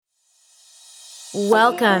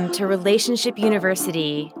Welcome to Relationship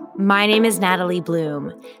University. My name is Natalie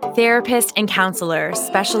Bloom, therapist and counselor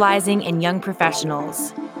specializing in young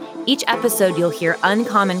professionals. Each episode, you'll hear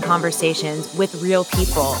uncommon conversations with real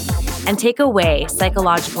people and take away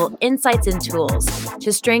psychological insights and tools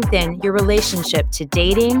to strengthen your relationship to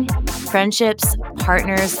dating, friendships,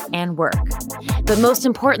 partners, and work. But most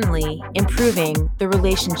importantly, improving the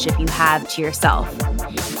relationship you have to yourself.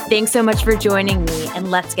 Thanks so much for joining me,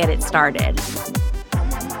 and let's get it started.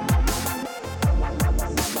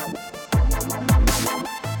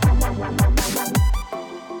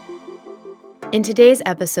 In today's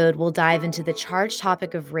episode, we'll dive into the charged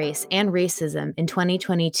topic of race and racism in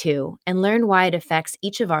 2022 and learn why it affects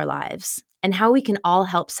each of our lives and how we can all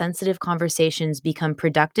help sensitive conversations become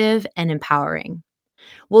productive and empowering.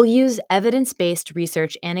 We'll use evidence-based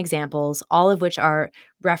research and examples, all of which are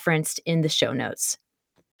referenced in the show notes.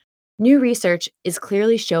 New research is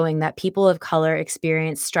clearly showing that people of color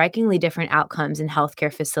experience strikingly different outcomes in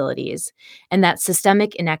healthcare facilities, and that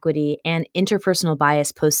systemic inequity and interpersonal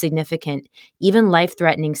bias pose significant, even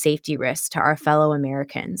life-threatening safety risks to our fellow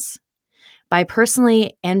Americans. By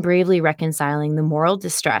personally and bravely reconciling the moral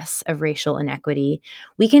distress of racial inequity,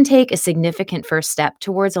 we can take a significant first step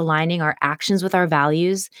towards aligning our actions with our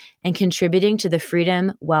values and contributing to the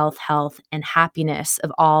freedom, wealth, health, and happiness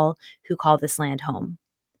of all who call this land home.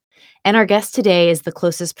 And our guest today is the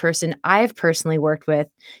closest person I've personally worked with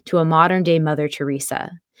to a modern-day Mother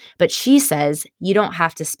Teresa. But she says you don't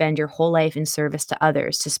have to spend your whole life in service to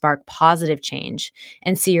others to spark positive change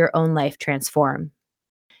and see your own life transform.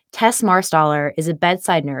 Tess Marstaller is a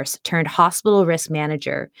bedside nurse turned hospital risk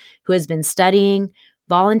manager who has been studying,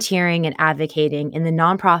 volunteering, and advocating in the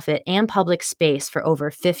nonprofit and public space for over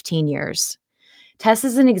 15 years. Tess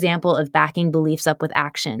is an example of backing beliefs up with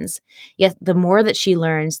actions, yet the more that she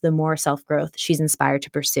learns, the more self-growth she's inspired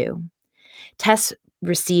to pursue. Tess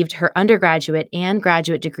received her undergraduate and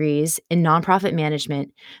graduate degrees in nonprofit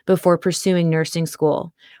management before pursuing nursing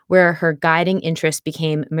school, where her guiding interest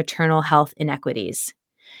became maternal health inequities.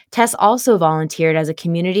 Tess also volunteered as a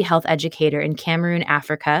community health educator in Cameroon,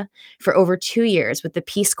 Africa, for over 2 years with the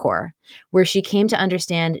Peace Corps, where she came to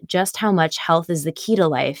understand just how much health is the key to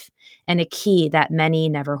life and a key that many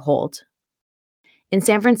never hold. In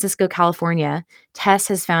San Francisco, California, Tess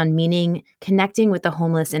has found meaning connecting with the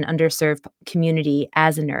homeless and underserved community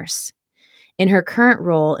as a nurse. In her current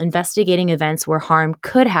role, investigating events where harm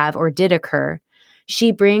could have or did occur,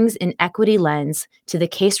 she brings an equity lens to the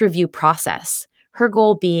case review process, her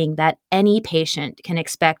goal being that any patient can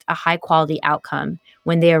expect a high-quality outcome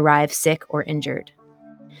when they arrive sick or injured.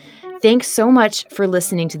 Thanks so much for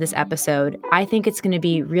listening to this episode. I think it's going to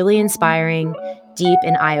be really inspiring, deep,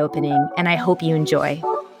 and eye-opening, and I hope you enjoy.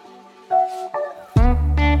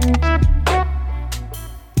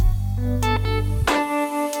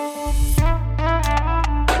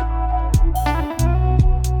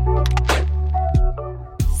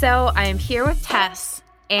 So I am here with Tess,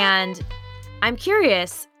 and I'm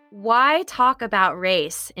curious, why talk about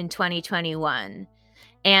race in 2021?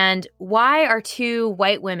 And why are two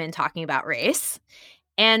white women talking about race?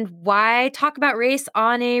 And why talk about race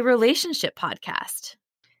on a relationship podcast?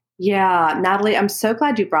 Yeah, Natalie, I'm so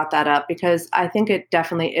glad you brought that up because I think it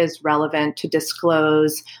definitely is relevant to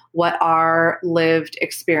disclose what our lived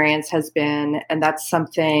experience has been. And that's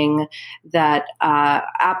something that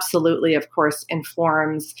absolutely, of course,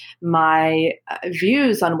 informs my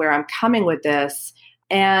views on where I'm coming with this.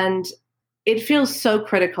 And it feels so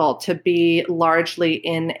critical to be largely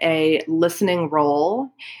in a listening role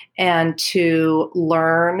and to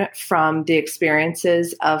learn from the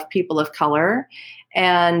experiences of people of color.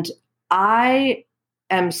 And I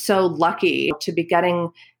am so lucky to be getting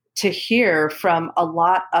to hear from a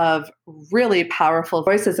lot of really powerful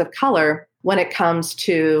voices of color when it comes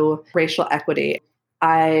to racial equity.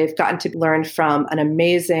 I've gotten to learn from an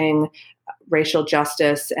amazing racial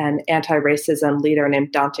justice and anti-racism leader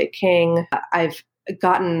named Dante King. I've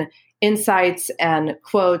gotten insights and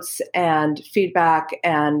quotes and feedback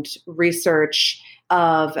and research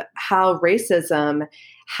of how racism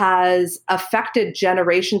has affected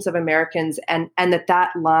generations of Americans and that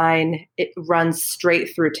line, it runs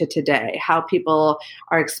straight through to today, how people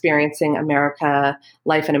are experiencing America,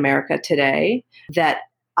 life in America today, that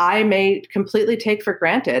I may completely take for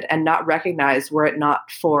granted and not recognize were it not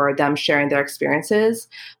for them sharing their experiences.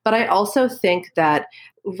 But I also think that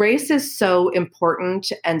race is so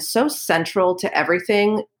important and so central to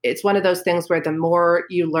everything. It's one of those things where the more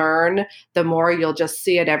you learn, the more you'll just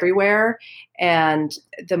see it everywhere. And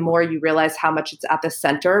the more you realize how much it's at the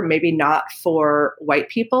center, maybe not for white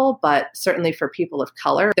people, but certainly for people of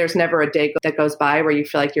color. There's never a day that goes by where you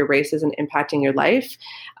feel like your race isn't impacting your life.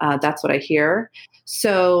 That's what I hear.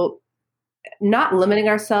 So not limiting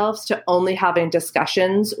ourselves to only having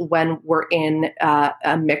discussions when we're in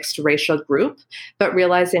a mixed racial group, but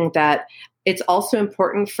realizing that it's also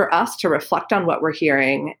important for us to reflect on what we're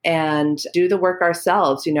hearing and do the work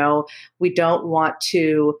ourselves. We don't want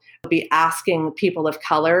to be asking people of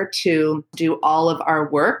color to do all of our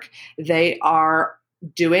work. They are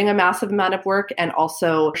doing a massive amount of work and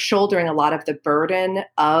also shouldering a lot of the burden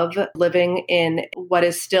of living in what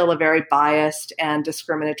is still a very biased and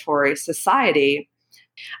discriminatory society.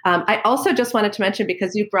 I also just wanted to mention,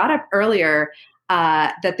 because you brought up earlier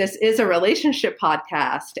that this is a relationship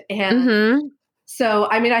podcast. And so,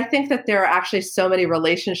 I think that there are actually so many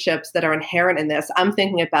relationships that are inherent in this. I'm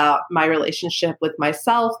thinking about my relationship with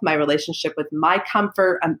myself, my relationship with my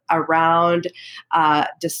comfort around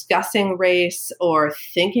discussing race or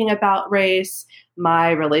thinking about race,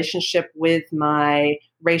 my relationship with my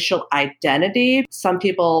racial identity. Some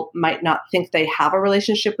people might not think they have a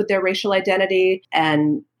relationship with their racial identity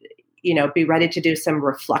and be ready to do some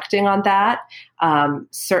reflecting on that.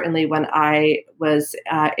 Certainly when I was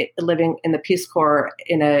living in the Peace Corps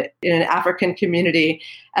in an African community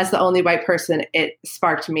as the only white person, it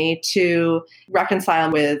sparked me to reconcile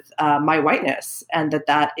with my whiteness, and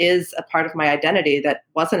that is a part of my identity that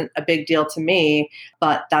wasn't a big deal to me,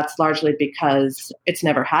 but that's largely because it's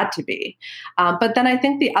never had to be. But then I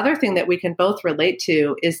think the other thing that we can both relate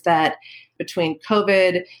to is that between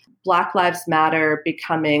COVID, Black Lives Matter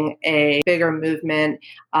becoming a bigger movement,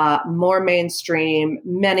 more mainstream,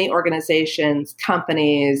 many organizations,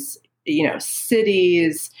 companies,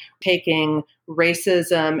 cities taking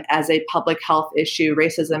racism as a public health issue,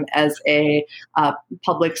 racism as a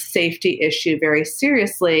public safety issue very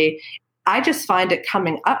seriously. I just find it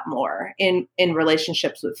coming up more in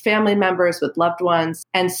relationships with family members, with loved ones.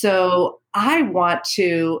 And so I want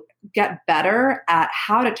to get better at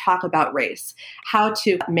how to talk about race, how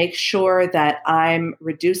to make sure that I'm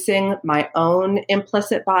reducing my own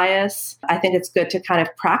implicit bias. I think it's good to kind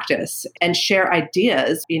of practice and share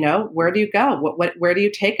ideas. Where do you go? Where do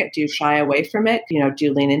you take it? Do you shy away from it? Do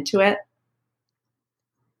you lean into it?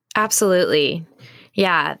 Absolutely.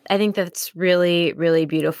 Yeah, I think that's really, really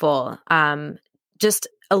beautiful. Just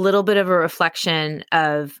a little bit of a reflection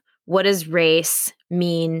of what does race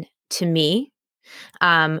mean to me?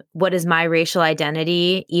 What is my racial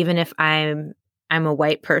identity, even if I'm a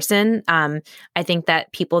white person? I think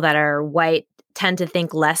that people that are white tend to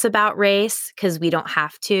think less about race because we don't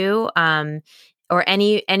have to. Or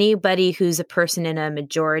anybody who's a person in a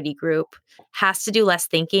majority group has to do less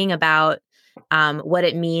thinking about what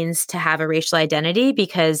it means to have a racial identity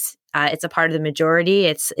because it's a part of the majority.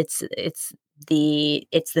 It's the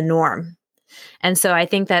norm. And so I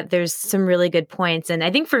think that there's some really good points. And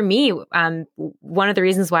I think for me, one of the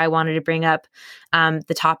reasons why I wanted to bring up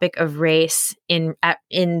the topic of race in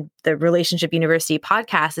the Relationship University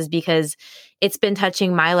podcast is because it's been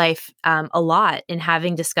touching my life a lot in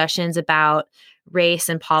having discussions about race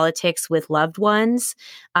and politics with loved ones,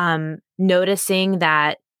 noticing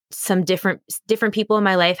that some different people in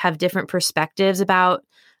my life have different perspectives about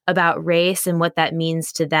race and what that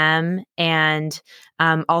means to them. And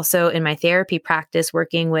also in my therapy practice,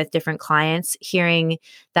 working with different clients, hearing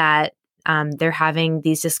that they're having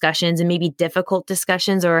these discussions and maybe difficult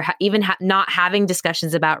discussions or even not having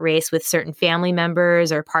discussions about race with certain family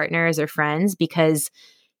members or partners or friends because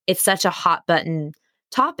it's such a hot button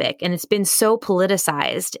topic and it's been so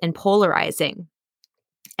politicized and polarizing.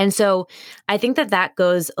 And so I think that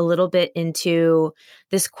goes a little bit into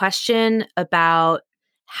this question about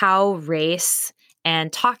how race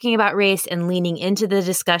and talking about race and leaning into the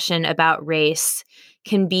discussion about race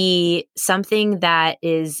can be something that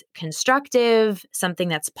is constructive, something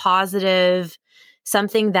that's positive,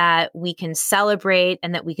 something that we can celebrate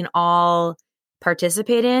and that we can all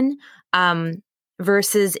participate in,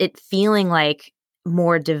 versus it feeling like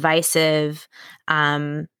more divisive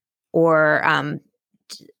or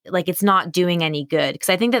like it's not doing any good. Because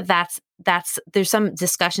I think that's there's some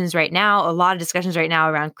discussions right now, a lot of discussions right now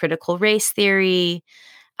around critical race theory,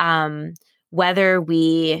 whether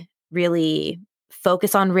we really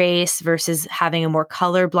focus on race versus having a more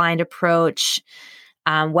colorblind approach,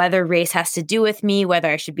 whether race has to do with me, whether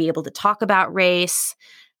I should be able to talk about race.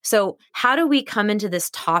 So how do we come into this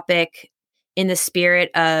topic in the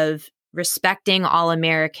spirit of respecting all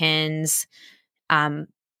Americans,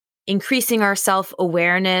 increasing our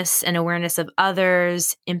self-awareness and awareness of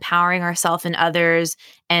others, empowering ourselves and others,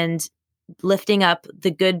 and lifting up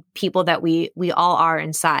the good people that we all are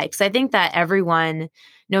inside. Because I think that everyone,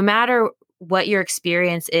 no matter what your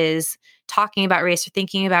experience is, talking about race or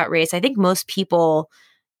thinking about race, I think most people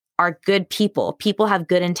are good people. People have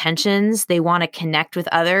good intentions. They want to connect with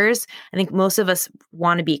others. I think most of us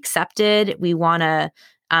want to be accepted. We want to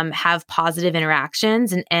have positive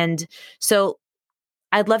interactions. And so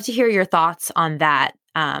I'd love to hear your thoughts on that.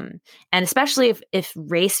 And especially if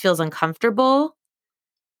race feels uncomfortable,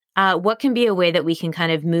 what can be a way that we can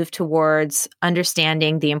kind of move towards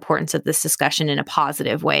understanding the importance of this discussion in a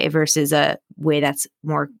positive way versus a way that's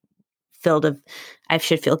more filled of, I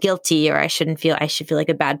should feel guilty, or I should feel like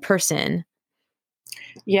a bad person?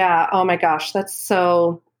 Yeah. Oh my gosh. That's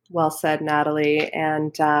so well said, Natalie.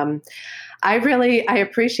 And I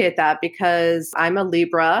appreciate that because I'm a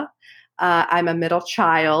Libra. I'm a middle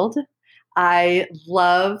child. I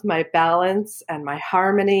love my balance and my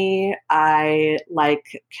harmony. I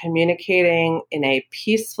like communicating in a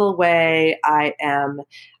peaceful way. I am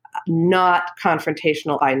not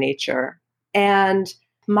confrontational by nature. And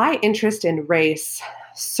my interest in race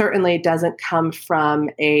certainly doesn't come from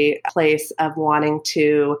a place of wanting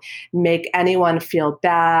to make anyone feel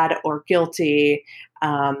bad or guilty,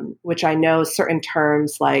 which I know certain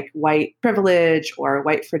terms like white privilege or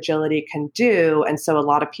white fragility can do. And so a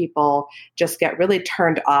lot of people just get really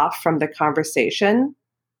turned off from the conversation.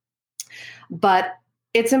 But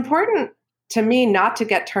it's important to me not to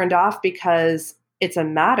get turned off because it's a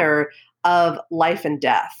matter of life and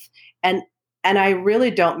death. And and I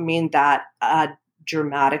really don't mean that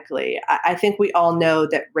dramatically. I think we all know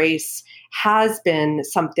that race has been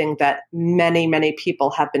something that many, many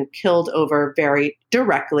people have been killed over very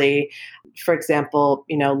directly. For example,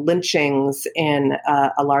 lynchings in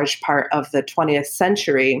a large part of the 20th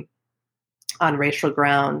century on racial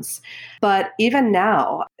grounds. But even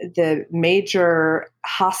now, the major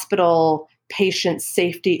hospital patient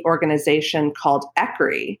safety organization called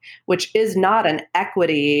ECRI, which is not an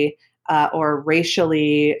equity or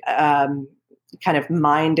racially kind of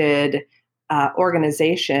minded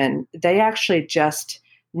organization, they actually just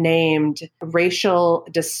named racial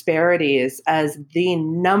disparities as the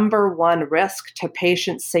number one risk to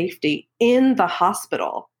patient safety in the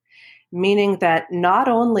hospital. Meaning that not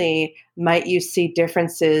only might you see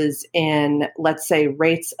differences in, let's say,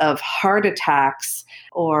 rates of heart attacks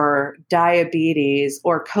or diabetes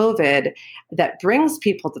or COVID that brings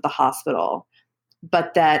people to the hospital,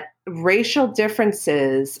 but that racial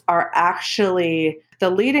differences are actually the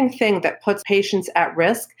leading thing that puts patients at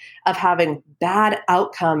risk of having bad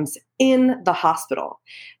outcomes in the hospital.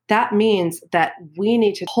 That means that we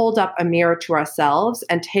need to hold up a mirror to ourselves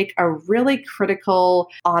and take a really critical,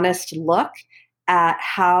 honest look at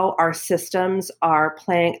how our systems are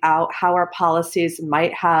playing out, how our policies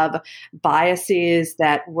might have biases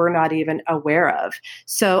that we're not even aware of.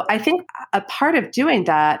 So I think a part of doing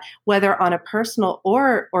that, whether on a personal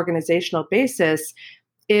or organizational basis,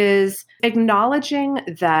 is acknowledging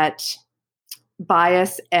that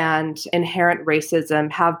bias and inherent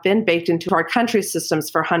racism have been baked into our country's systems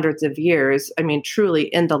for hundreds of years. I mean, truly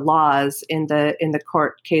in the laws, in the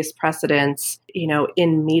court case precedents,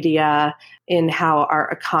 in media, in how our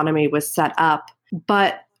economy was set up.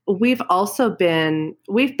 But we've been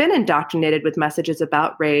indoctrinated with messages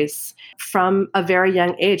about race from a very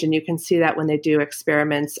young age. And you can see that when they do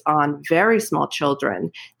experiments on very small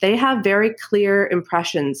children. They have very clear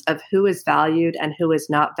impressions of who is valued and who is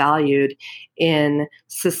not valued in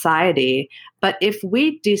society. But if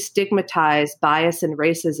we destigmatize bias and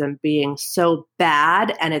racism being so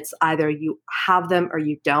bad, and it's either you have them or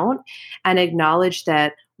you don't, and acknowledge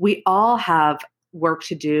that we all have work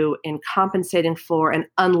to do in compensating for and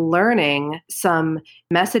unlearning some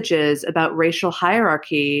messages about racial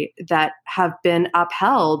hierarchy that have been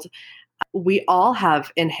upheld. We all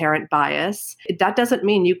have inherent bias. That doesn't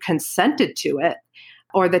mean you consented to it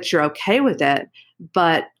or that you're okay with it.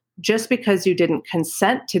 But just because you didn't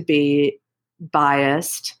consent to be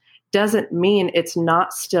biased doesn't mean it's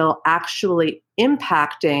not still actually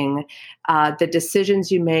impacting the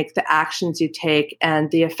decisions you make, the actions you take, and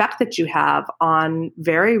the effect that you have on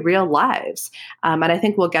very real lives. And I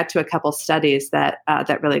think we'll get to a couple studies that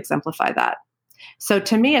really exemplify that. So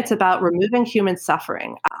to me, it's about removing human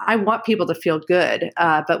suffering. I want people to feel good,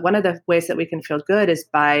 but one of the ways that we can feel good is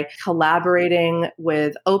by collaborating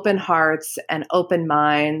with open hearts and open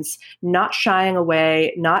minds, not shying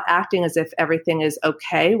away, not acting as if everything is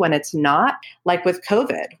okay when it's not. Like with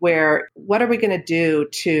COVID, where what are we going to do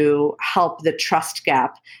to help the trust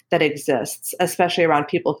gap that exists, especially around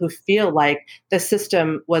people who feel like the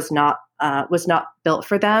system was not built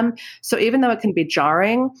for them. So even though it can be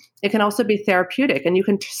jarring, it can also be therapeutic, and you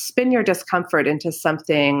can spin your discomfort into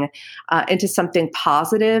something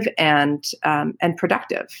positive and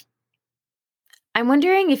productive. I'm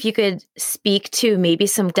wondering if you could speak to maybe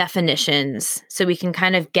some definitions so we can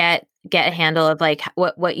kind of get a handle of like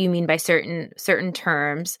what you mean by certain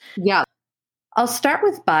terms. Yeah. I'll start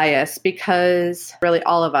with bias because really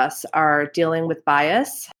all of us are dealing with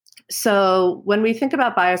bias. So when we think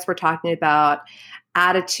about bias, we're talking about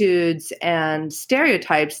attitudes and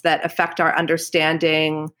stereotypes that affect our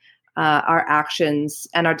understanding, our actions,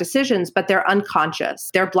 and our decisions, but they're unconscious.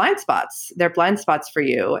 They're blind spots. They're blind spots for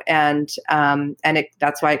you, and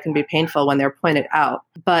that's why it can be painful when they're pointed out.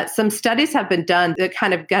 But some studies have been done that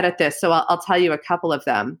kind of get at this. So I'll tell you a couple of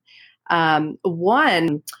them.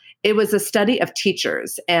 One. It was a study of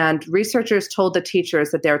teachers, and researchers told the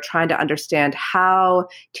teachers that they're trying to understand how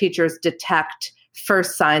teachers detect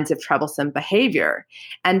first signs of troublesome behavior.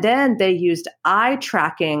 And then they used eye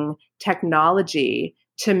tracking technology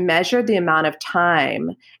to measure the amount of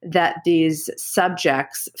time that these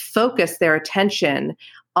subjects focus their attention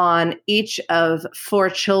on each of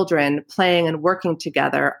 4 children playing and working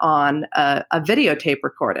together on a videotape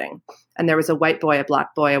recording. And there was a white boy, a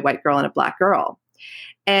black boy, a white girl, and a black girl.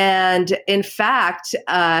 And in fact,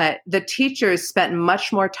 the teachers spent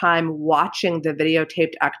much more time watching the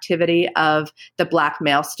videotaped activity of the black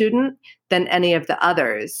male student than any of the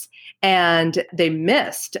others. And they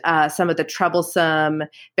missed some of the troublesome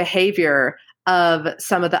behavior of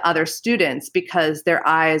some of the other students because their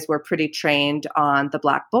eyes were pretty trained on the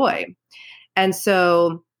black boy. And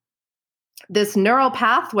so this neural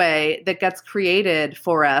pathway that gets created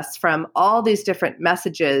for us from all these different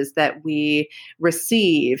messages that we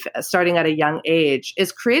receive starting at a young age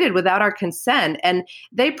is created without our consent. And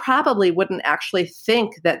they probably wouldn't actually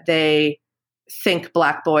think that they think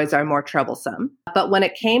black boys are more troublesome. But when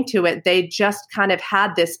it came to it, they just kind of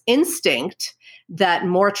had this instinct that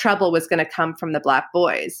more trouble was going to come from the black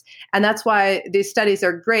boys. And that's why these studies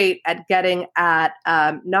are great at getting at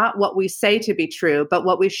not what we say to be true, but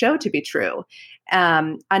what we show to be true.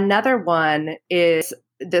 Another one is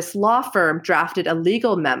this law firm drafted a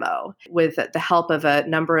legal memo with the help of a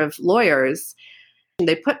number of lawyers.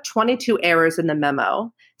 They put 22 errors in the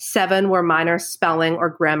memo. 7 were minor spelling or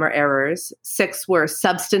grammar errors. 6 were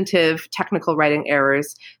substantive technical writing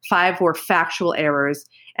errors. 5 were factual errors.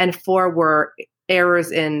 And 4 were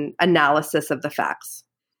errors in analysis of the facts.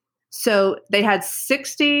 So they had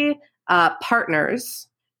 60 partners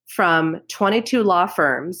from 22 law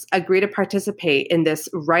firms agree to participate in this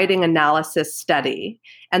writing analysis study,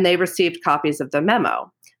 and they received copies of the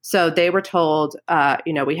memo. So they were told,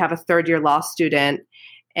 we have a third-year law student,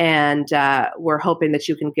 and we're hoping that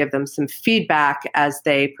you can give them some feedback as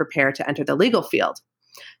they prepare to enter the legal field.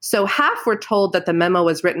 So half were told that the memo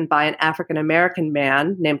was written by an African-American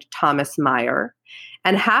man named Thomas Meyer,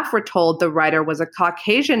 and half were told the writer was a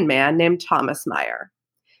Caucasian man named Thomas Meyer.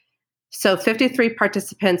 So 53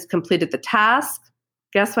 participants completed the task.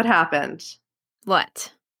 Guess what happened?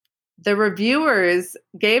 What? The reviewers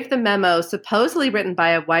gave the memo, supposedly written by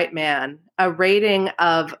a white man, a rating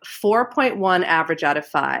of 4.1 average out of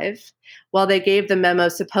 5, while they gave the memo,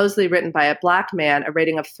 supposedly written by a black man, a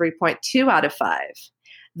rating of 3.2 out of 5.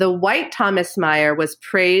 The white Thomas Meyer was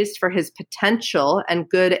praised for his potential and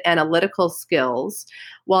good analytical skills,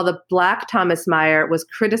 while the black Thomas Meyer was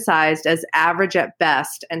criticized as average at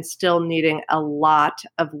best and still needing a lot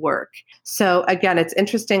of work. So again, it's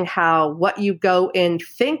interesting how what you go in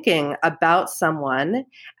thinking about someone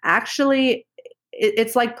actually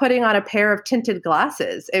it's like putting on a pair of tinted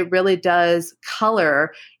glasses. It really does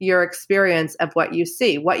color your experience of what you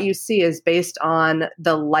see. What you see is based on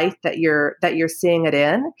the light that you're seeing it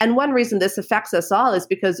in. And one reason this affects us all is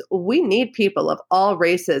because we need people of all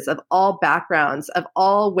races, of all backgrounds, of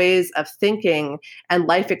all ways of thinking and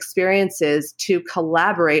life experiences to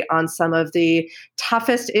collaborate on some of the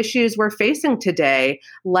toughest issues we're facing today,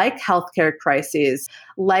 like healthcare crises,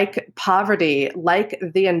 like poverty, like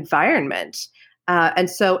the environment. And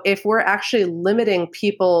so if we're actually limiting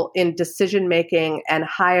people in decision-making and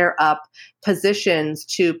higher up positions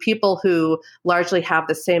to people who largely have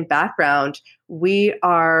the same background, we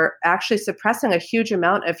are actually suppressing a huge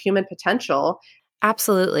amount of human potential.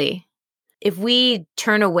 Absolutely. if we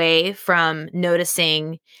turn away from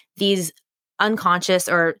noticing these unconscious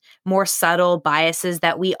or more subtle biases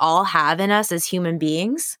that we all have in us as human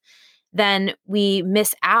beings, then we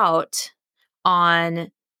miss out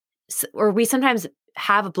on, or we sometimes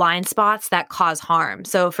have blind spots that cause harm.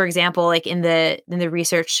 So, for example, like in the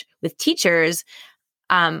research with teachers,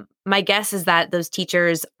 my guess is that those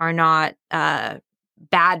teachers are not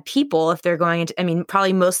bad people if they're going into. I mean,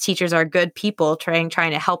 probably most teachers are good people trying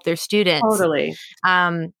to help their students. Totally.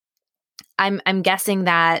 Um, I'm guessing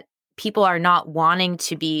that people are not wanting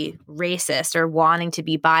to be racist or wanting to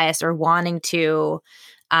be biased or wanting to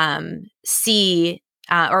see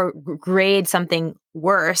or grade something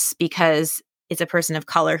worse because it's a person of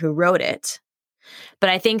color who wrote it. But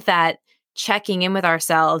I think that checking in with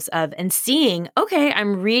ourselves and seeing, okay,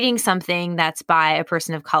 I'm reading something that's by a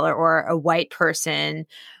person of color or a white person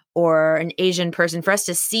or an Asian person, for us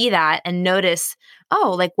to see that and notice,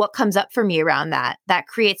 oh, like what comes up for me around that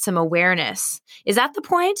creates some awareness. Is that the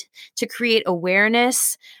point? To create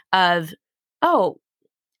awareness of, oh,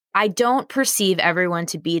 I don't perceive everyone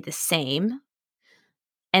to be the same.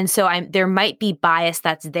 And so there might be bias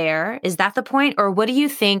that's there. Is that the point? Or what do you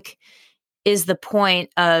think is the point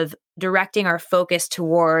of directing our focus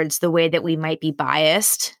towards the way that we might be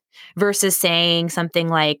biased versus saying something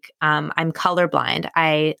like, I'm colorblind.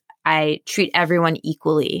 I treat everyone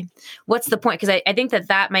equally. What's the point? Because I think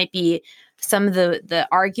that might be some of the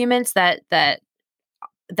arguments that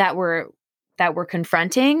we're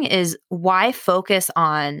confronting is, why focus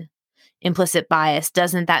on implicit bias?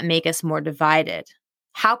 Doesn't that make us more divided?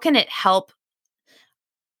 How can it help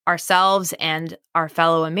ourselves and our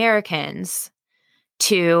fellow Americans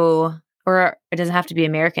to, or it doesn't have to be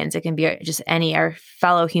Americans, it can be just our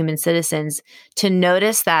fellow human citizens, to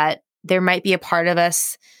notice that there might be a part of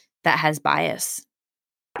us that has bias?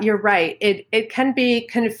 You're right. It can be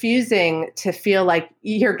confusing to feel like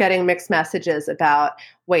you're getting mixed messages about,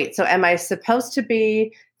 wait, so am I supposed to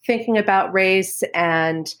be thinking about race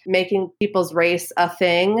and making people's race a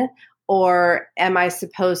thing? Or am I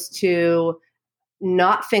supposed to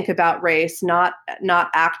not think about race, not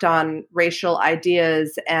act on racial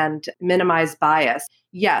ideas and minimize bias?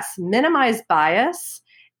 Yes, minimize bias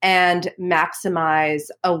and maximize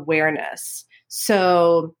awareness.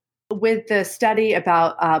 So with the study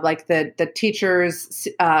about like the teachers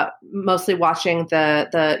mostly watching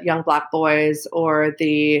the young Black boys, or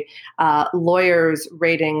the lawyers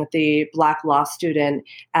rating the Black law student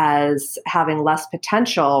as having less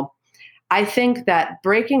potential, I think that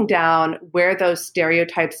breaking down where those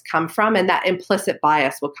stereotypes come from, and that implicit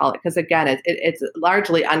bias, we'll call it, because again, it's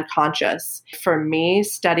largely unconscious. For me,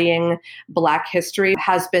 studying Black history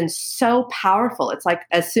has been so powerful. It's like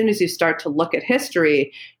as soon as you start to look at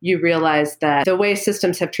history, you realize that the way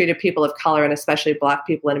systems have treated people of color, and especially Black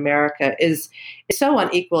people in America, is so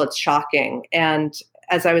unequal, it's shocking. And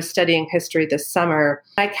as I was studying history this summer,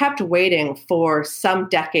 I kept waiting for some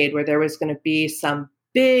decade where there was going to be some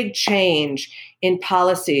big change in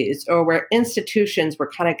policies, or where institutions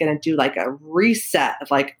were kind of going to do like a reset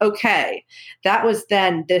of like, okay, that was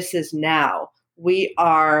then, this is now. We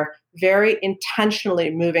are very intentionally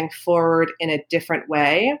moving forward in a different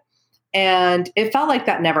way. And it felt like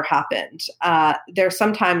that never happened. There's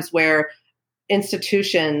sometimes where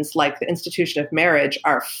institutions like the institution of marriage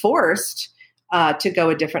are forced to go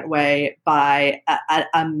a different way by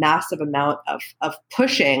a massive amount of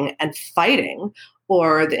pushing and fighting,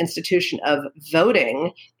 or the institution of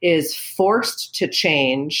voting is forced to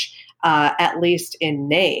change, at least in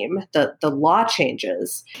name. The law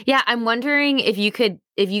changes. Yeah, I'm wondering if you could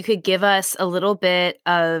give us a little bit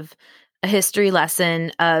of a history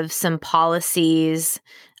lesson of some policies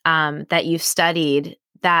that you've studied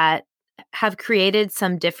that have created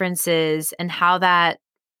some differences, and how that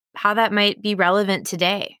might be relevant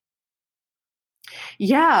today.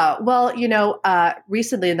 Yeah. Well,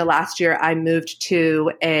 recently in the last year, I moved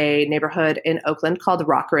to a neighborhood in Oakland called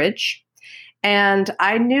Rockridge. And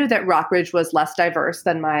I knew that Rockridge was less diverse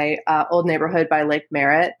than my old neighborhood by Lake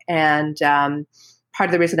Merritt. And part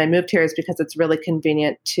of the reason I moved here is because it's really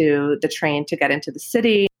convenient to the train to get into the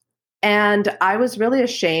city. And I was really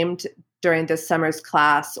ashamed during this summer's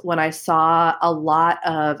class when I saw a lot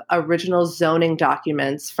of original zoning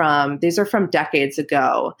documents these are from decades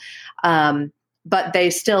ago. But they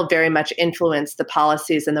still very much influence the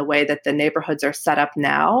policies and the way that the neighborhoods are set up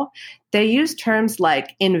now. They use terms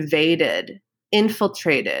like invaded,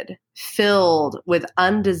 infiltrated, filled with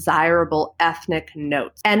undesirable ethnic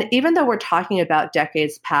notes. And even though we're talking about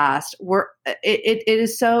decades past,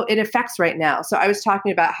 it affects right now. So I was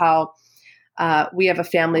talking about how We have a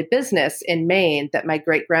family business in Maine that my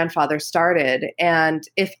great grandfather started. And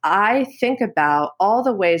if I think about all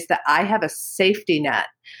the ways that I have a safety net,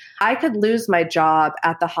 I could lose my job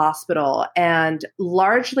at the hospital, and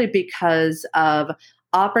largely because of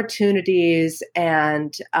opportunities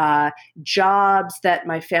and jobs that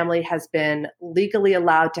my family has been legally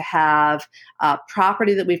allowed to have,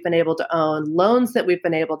 property that we've been able to own, loans that we've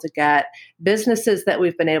been able to get, businesses that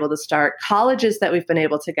we've been able to start, colleges that we've been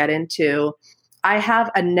able to get into. I have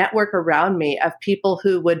a network around me of people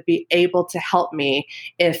who would be able to help me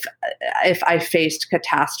if I faced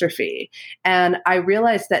catastrophe. And I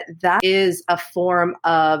realized that that is a form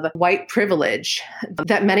of white privilege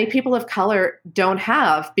that many people of color don't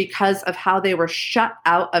have because of how they were shut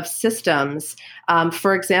out of systems.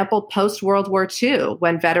 For example, post-World War II,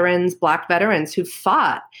 when Black veterans who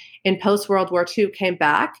fought in post-World War II came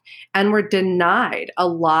back and were denied a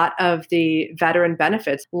lot of the veteran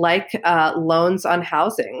benefits, like loans on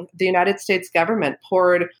housing. The United States government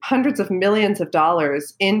poured hundreds of millions of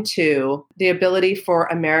dollars into the ability for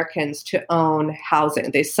Americans to own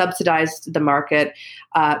housing. They subsidized the market,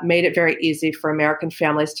 made it very easy for American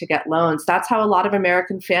families to get loans. That's how a lot of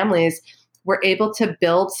American families were able to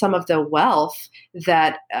build some of the wealth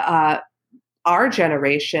that our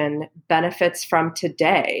generation benefits from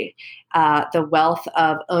today, the wealth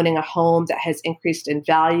of owning a home that has increased in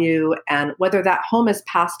value. And whether that home is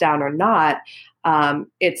passed down or not,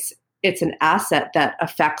 it's an asset that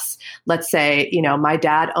affects, let's say, my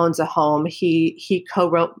dad owns a home. He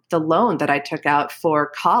co-wrote the loan that I took out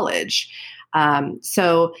for college.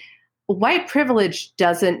 So white privilege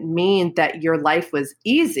doesn't mean that your life was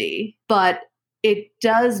easy, but it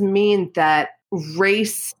does mean that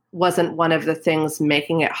race wasn't one of the things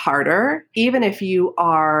making it harder. Even if you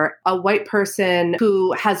are a white person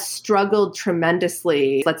who has struggled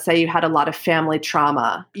tremendously, let's say you had a lot of family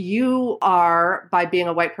trauma, you are, by being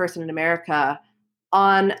a white person in America,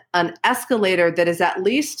 on an escalator that is at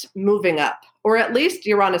least moving up, or at least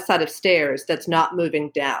you're on a set of stairs that's not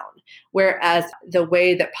moving down. Whereas the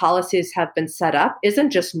way that policies have been set up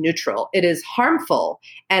isn't just neutral, it is harmful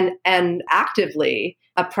and actively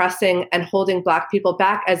oppressing and holding Black people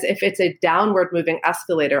back as if it's a downward moving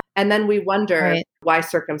escalator. And then we wonder why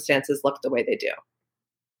circumstances look the way they do.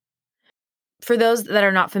 For those that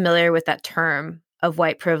are not familiar with that term of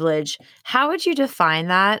white privilege, how would you define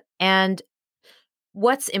that? And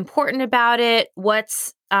what's important about it?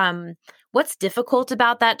 What's difficult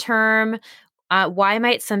about that term? Why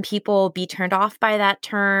might some people be turned off by that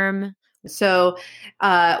term? So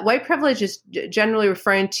white privilege is generally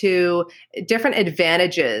referring to different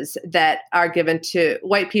advantages that are given to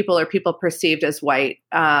white people or people perceived as white,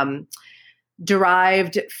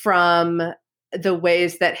 derived from the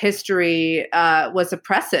ways that history was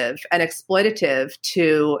oppressive and exploitative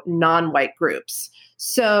to non-white groups.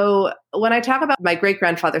 So when I talk about my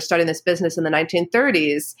great-grandfather starting this business in the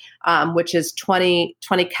 1930s, which is 20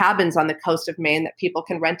 cabins on the coast of Maine that people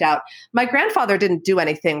can rent out, my grandfather didn't do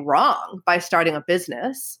anything wrong by starting a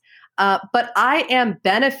business. But I am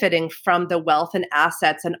benefiting from the wealth and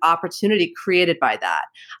assets and opportunity created by that.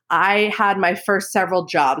 I had my first several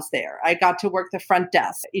jobs there. I got to work the front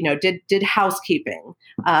desk, did housekeeping.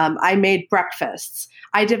 I made breakfasts.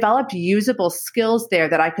 I developed usable skills there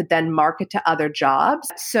that I could then market to other jobs.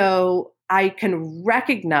 So I can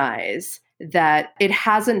recognize that it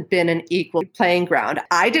hasn't been an equal playing ground.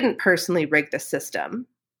 I didn't personally rig the system,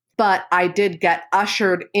 but I did get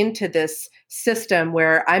ushered into this system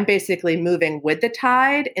where I'm basically moving with the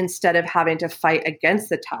tide instead of having to fight against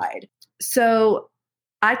the tide. So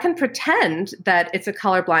I can pretend that it's a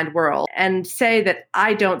colorblind world and say that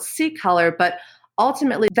I don't see color, but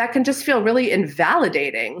ultimately that can just feel really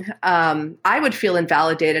invalidating. I would feel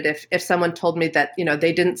invalidated if someone told me that,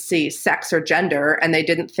 they didn't see sex or gender and they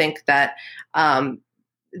didn't think that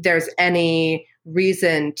there's any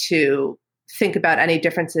reason to think about any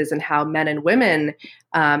differences in how men and women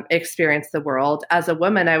experience the world. As a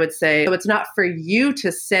woman, I would say, so it's not for you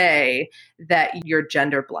to say that you're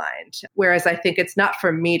gender blind. Whereas I think it's not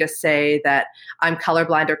for me to say that I'm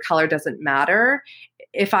colorblind or color doesn't matter.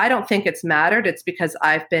 If I don't think it's mattered, it's because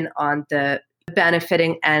I've been on the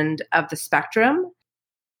benefiting end of the spectrum.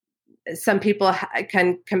 Some people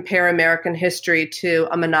can compare American history to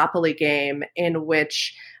a Monopoly game in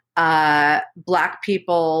which Black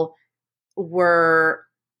people were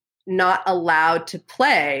not allowed to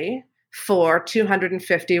play for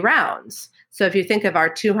 250 rounds. So if you think of our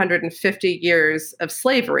 250 years of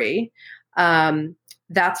slavery,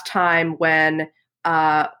 that's time when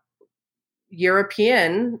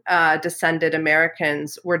European descended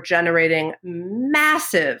Americans were generating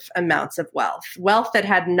massive amounts of wealth that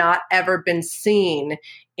had not ever been seen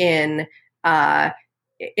in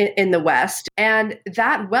in the West. And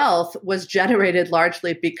that wealth was generated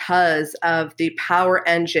largely because of the power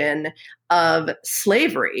engine of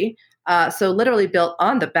slavery. So literally built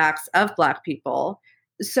on the backs of Black people.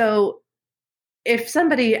 So if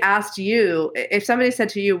somebody said to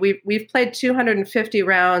you, we've played 250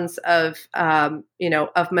 rounds of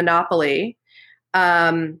of Monopoly.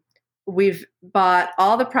 We've bought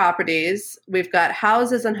all the properties. We've got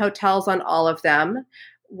houses and hotels on all of them.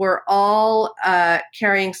 We're all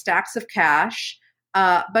carrying stacks of cash.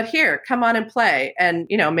 But here, come on and play, and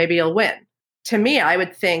maybe you'll win. To me, I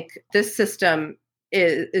would think this system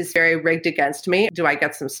is very rigged against me. Do I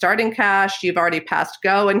get some starting cash? You've already passed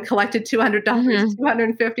go and collected $200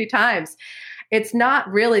 250 times. It's not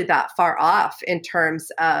really that far off in terms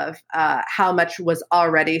of how much was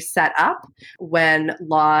already set up when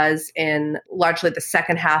laws in largely the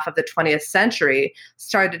second half of the 20th century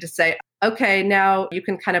started to say, okay, now you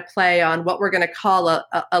can kind of play on what we're going to call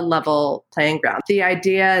a level playing ground. The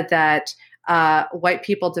idea that white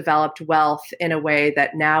people developed wealth in a way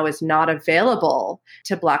that now is not available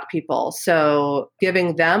to Black people. So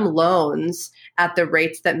giving them loans at the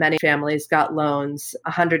rates that many families got loans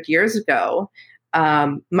 100 years ago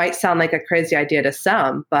might sound like a crazy idea to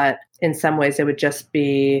some, but in some ways it would just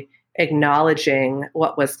be acknowledging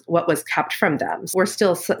what was kept from them. We're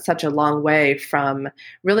still such a long way from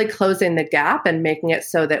really closing the gap and making it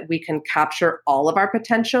so that we can capture all of our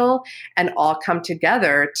potential and all come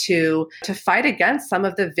together to fight against some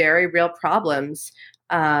of the very real problems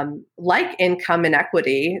like income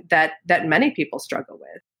inequity that many people struggle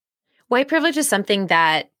with. White privilege is something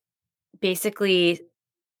that basically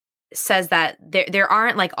says that there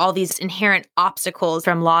aren't like all these inherent obstacles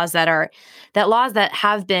from laws that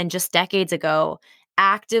have been just decades ago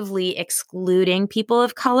actively excluding people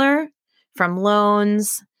of color from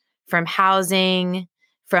loans, from housing,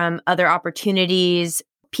 from other opportunities.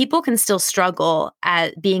 People can still struggle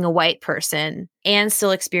at being a white person and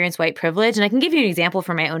still experience white privilege. And I can give you an example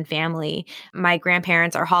from my own family. My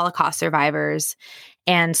grandparents are Holocaust survivors.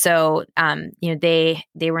 And so, they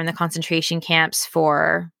were in the concentration camps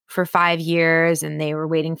for 5 years, and they were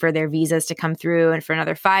waiting for their visas to come through. And for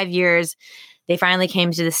another 5 years, they finally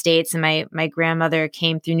came to the States, and my grandmother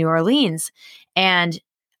came through New Orleans. And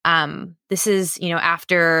this is,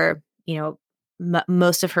 after,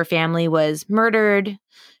 most of her family was murdered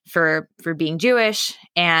for being Jewish,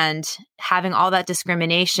 and having all that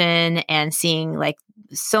discrimination and seeing like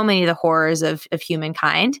so many of the horrors of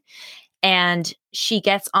humankind. And she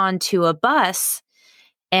gets onto a bus,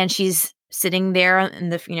 and she's sitting there in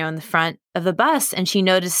the front of the bus, and she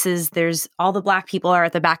notices there's all the Black people are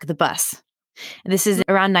at the back of the bus. And this is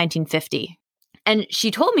around 1950. And she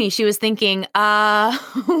told me she was thinking,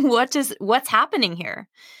 what's happening here?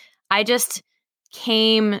 I just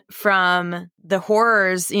came from the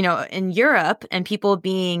horrors, in Europe, and people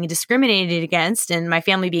being discriminated against, and my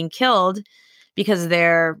family being killed because of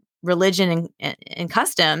their religion and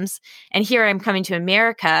customs. And here I'm coming to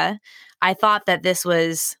America. I thought that this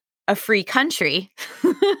was a free country.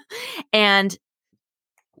 And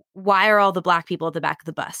why are all the Black people at the back of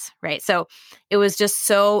the bus? Right. So it was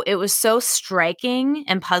so striking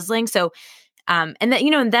and puzzling. So, and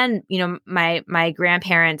then, my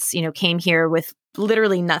grandparents, came here with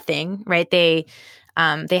literally nothing, right? They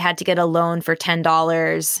had to get a loan for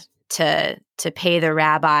 $10 to pay the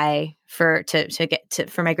rabbi for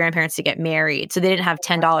my grandparents to get married. So they didn't have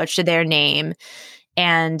 $10 to their name.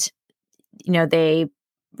 And, they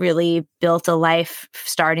really built a life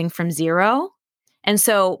starting from zero. And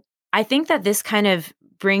so I think that this kind of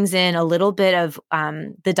brings in a little bit of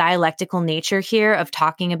the dialectical nature here of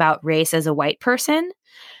talking about race as a white person.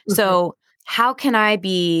 Mm-hmm. So how can I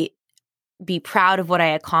be proud of what I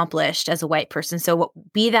accomplished as a white person? So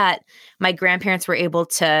be that my grandparents were able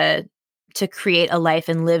to create a life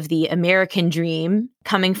and live the American dream,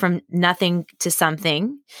 coming from nothing to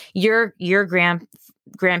something. Your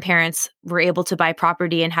grandparents were able to buy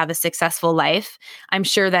property and have a successful life. I'm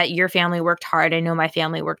sure that your family worked hard. I know my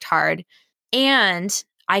family worked hard. And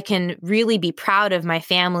I can really be proud of my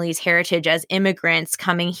family's heritage as immigrants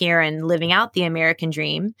coming here and living out the American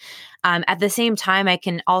dream. At the same time, I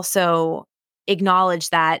can also acknowledge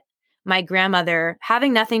that my grandmother,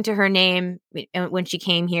 having nothing to her name when she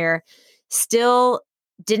came here, still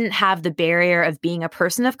didn't have the barrier of being a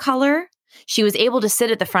person of color. She was able to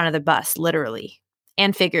sit at the front of the bus, literally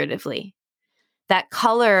and figuratively. That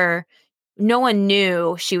color, no one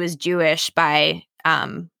knew she was Jewish by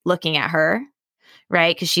looking at her,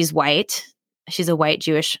 right? Because she's white. she's a white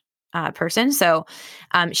Jewish person. So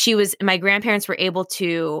my grandparents were able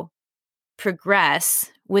to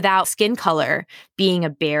progress without skin color being a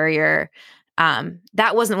barrier.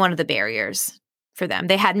 That wasn't one of the barriers for them.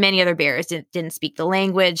 They had many other barriers, didn't speak the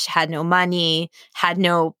language, had no money, had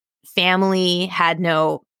no family, had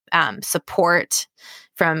no support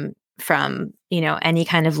from any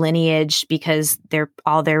kind of lineage because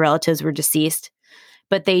all their relatives were deceased.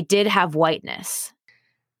 But they did have whiteness.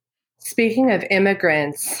 Speaking of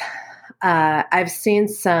immigrants, I've seen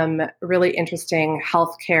some really interesting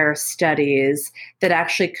healthcare studies that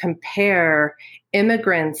actually compare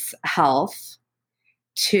immigrants' health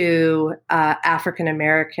to African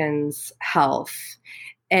Americans' health.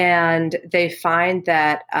 And they find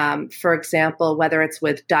that, for example, whether it's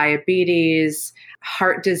with diabetes,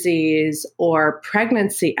 heart disease, or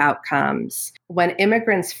pregnancy outcomes, when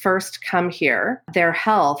immigrants first come here, their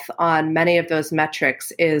health on many of those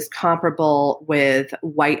metrics is comparable with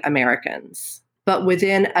white Americans. But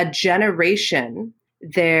within a generation,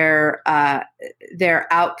 their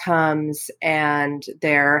outcomes and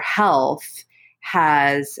their health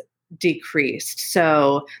has decreased.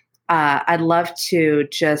 So I'd love to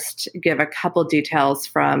just give a couple details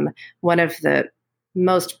from one of the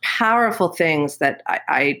most powerful things that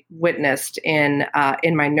I witnessed in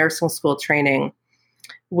my nursing school training,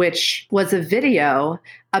 which was a video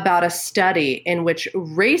about a study in which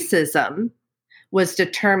racism was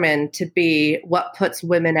determined to be what puts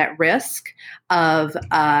women at risk of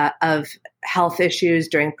health issues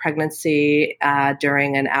during pregnancy,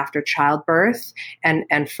 during and after childbirth,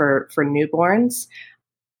 and for newborns.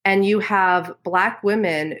 And you have Black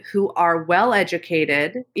women who are well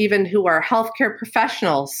educated, even who are healthcare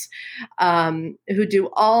professionals, who do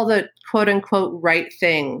all the quote unquote right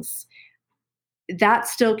things. That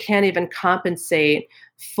still can't even compensate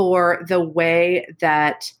for the way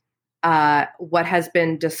that what has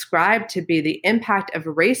been described to be the impact of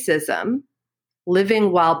racism,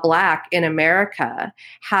 living while Black in America,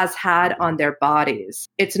 has had on their bodies.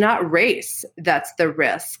 It's not race that's the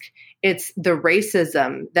risk. It's the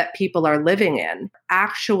racism that people are living in.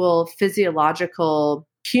 Actual physiological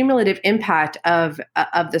cumulative impact of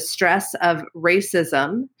the stress of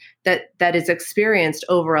racism that is experienced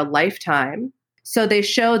over a lifetime. So they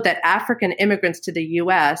showed that African immigrants to the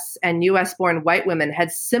U.S. and U.S.-born white women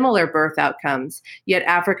had similar birth outcomes, yet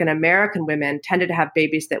African American women tended to have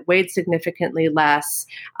babies that weighed significantly less,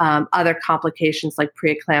 other complications like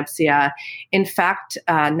preeclampsia. In fact,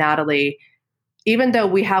 Natalie, even though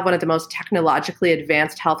we have one of the most technologically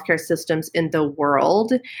advanced healthcare systems in the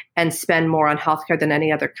world and spend more on healthcare than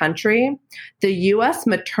any other country, the U.S.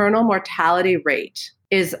 maternal mortality rate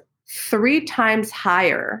is 3 times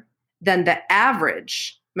higher than the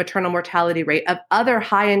average maternal mortality rate of other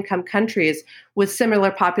high-income countries with similar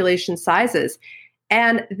population sizes.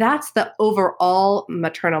 And that's the overall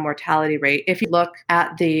maternal mortality rate. If you look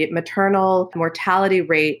at the maternal mortality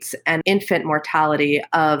rates and infant mortality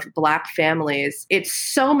of Black families, it's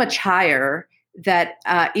so much higher that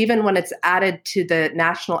even when it's added to the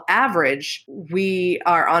national average, we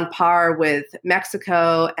are on par with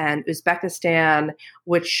Mexico and Uzbekistan,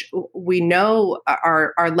 which we know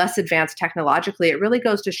are less advanced technologically. It really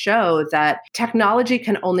goes to show that technology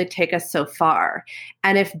can only take us so far.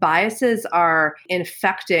 And if biases are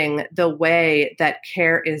infecting the way that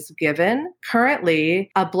care is given, currently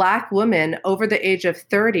a Black woman over the age of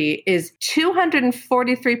 30 is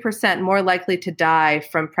 243% more likely to die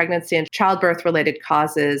from pregnancy and childbirth-related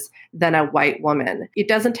causes than a white woman. It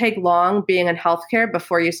doesn't take long being in healthcare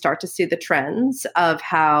before you start to see the trends of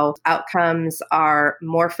how outcomes are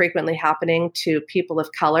more frequently happening to people of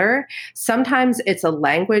color. Sometimes it's a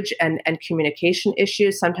language and communication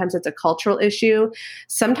issue. Sometimes it's a cultural issue.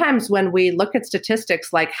 Sometimes when we look at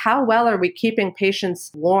statistics like how well are we keeping patients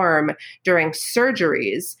warm during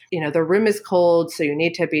surgeries, the room is cold, so you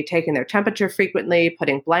need to be taking their temperature frequently,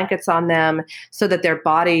 putting blankets on them so that their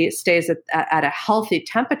body stays at a healthy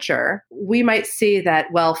temperature. We might see that,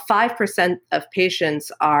 5% of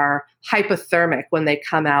patients are hypothermic when they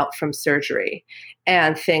come out from surgery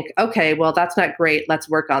and think, okay, that's not great. Let's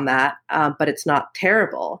work on that. But it's not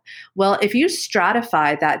terrible. Well, if you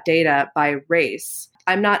stratify that data by race,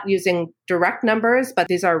 I'm not using direct numbers, but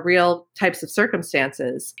these are real types of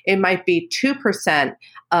circumstances. It might be 2%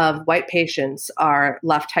 of white patients are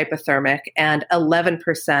left hypothermic and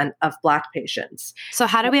 11% of Black patients. So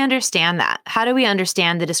how do we understand that? How do we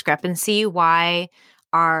understand the discrepancy? Why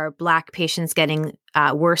are Black patients getting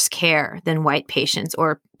worse care than white patients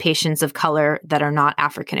or patients of color that are not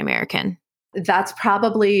African American? That's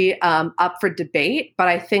probably up for debate, but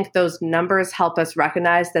I think those numbers help us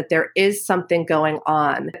recognize that there is something going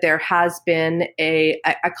on. There has been a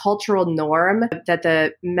cultural norm that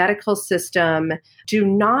the medical system do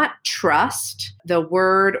not trust the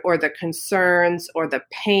word or the concerns or the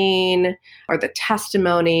pain or the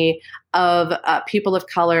testimony of people of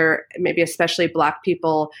color, maybe especially Black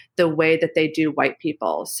people, the way that they do white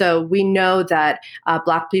people. So we know that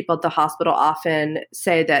Black people at the hospital often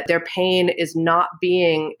say that their pain is not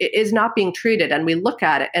being treated, and we look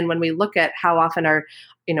at it, and when we look at how often are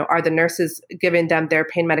the nurses giving them their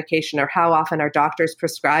pain medication, or how often are doctors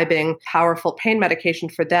prescribing powerful pain medication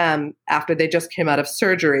for them after they just came out of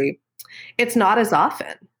surgery, it's not as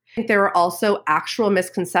often. I think there are also actual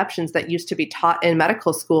misconceptions that used to be taught in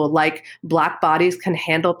medical school, like Black bodies can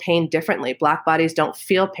handle pain differently. Black bodies don't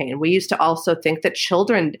feel pain. We used to also think that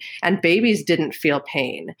children and babies didn't feel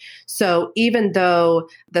pain. So even though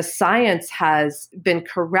the science has been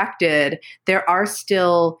corrected, there are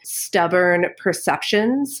still stubborn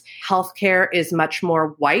perceptions. Healthcare is much more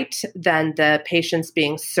white than the patients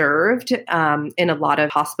being served in a lot of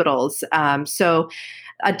hospitals. So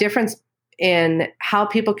a difference in how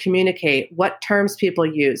people communicate, what terms people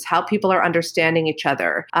use, how people are understanding each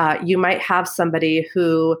other. You might have somebody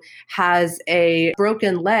who has a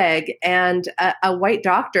broken leg and a white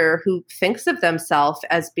doctor who thinks of themselves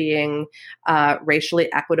as being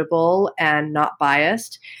racially equitable and not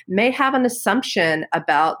biased, may have an assumption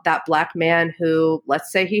about that Black man who,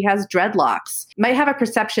 let's say he has dreadlocks, might have a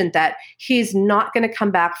perception that he's not going to come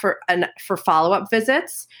back for follow-up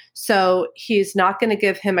visits. So he's not going to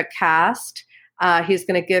give him a cast. He's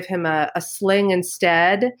going to give him a sling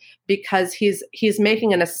instead, because he's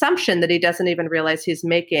making an assumption that he doesn't even realize he's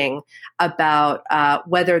making about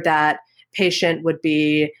whether that patient would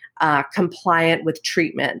be compliant with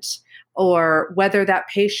treatment, or whether that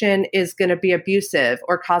patient is going to be abusive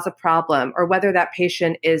or cause a problem, or whether that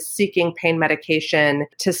patient is seeking pain medication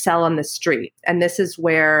to sell on the street. And this is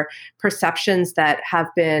where perceptions that have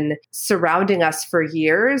been surrounding us for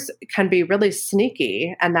years can be really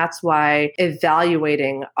sneaky. And that's why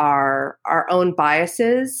evaluating our own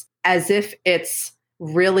biases as if it's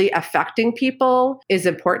really affecting people is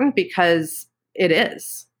important, because it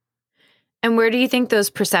is. And where do you think those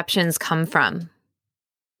perceptions come from?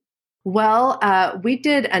 Well, we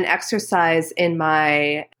did an exercise in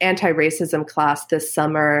my anti-racism class this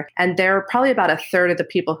summer, and there are probably about a third of the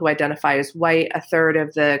people who identify as white, a third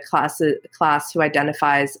of the class who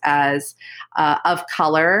identifies as of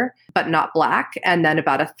color, but not Black, and then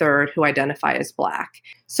about a third who identify as Black.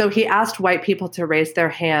 So he asked white people to raise their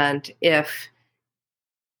hand if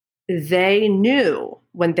they knew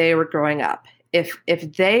when they were growing up, if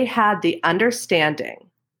they had the understanding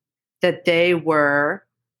that they were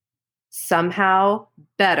somehow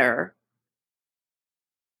better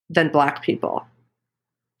than Black people,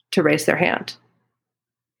 to raise their hand.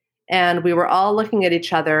 And we were all looking at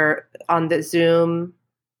each other on the Zoom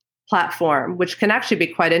platform, which can actually be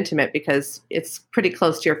quite intimate because it's pretty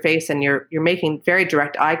close to your face, and you're making very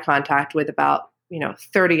direct eye contact with about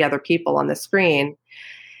 30 other people on the screen.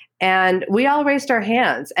 And we all raised our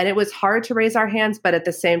hands, and it was hard to raise our hands, but at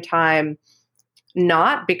the same time,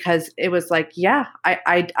 not, because it was like, yeah,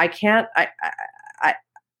 I can't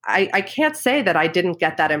say that I didn't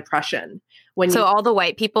get that impression. All the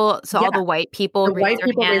white people raised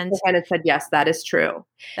their hand and said, yes, that is true.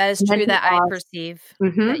 That is true. That I perceive.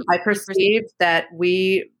 Mm-hmm, I perceived that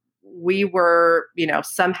we were,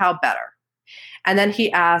 somehow better. And then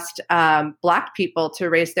he asked Black people to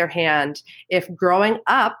raise their hand if growing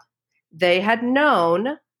up they had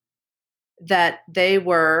known that they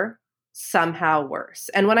were somehow worse.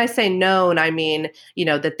 And when I say known, I mean,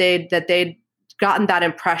 that they'd gotten that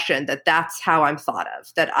impression that that's how I'm thought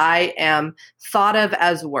of, that I am thought of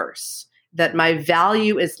as worse, that my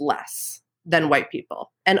value is less than white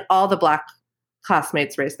people. And all the Black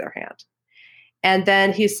classmates raised their hand. And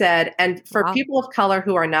then he said, and for Wow. people of color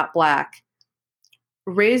who are not Black,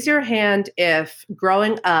 raise your hand if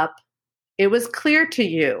growing up, it was clear to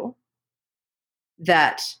you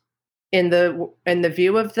that in the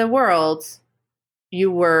view of the world,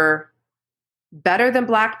 you were better than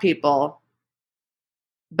Black people,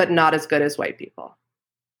 but not as good as white people.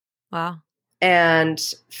 Wow. And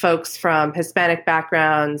folks from Hispanic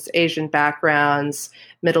backgrounds, Asian backgrounds,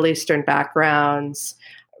 Middle Eastern backgrounds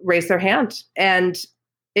raised their hand. And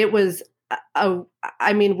it was,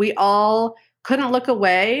 we all couldn't look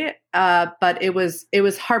away, but it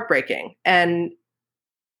was heartbreaking. And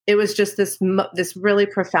it was just this really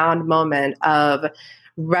profound moment of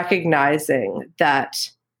recognizing that,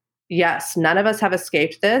 Yes, none of us have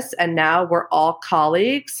escaped this, and now we're all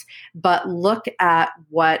colleagues, but look at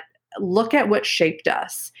what shaped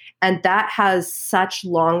us. And that has such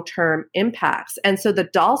long-term impacts. And so the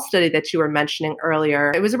doll study that you were mentioning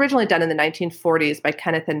earlier, it was originally done in the 1940s by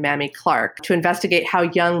Kenneth and Mamie Clark to investigate how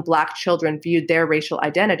young Black children viewed their racial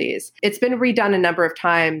identities. It's been redone a number of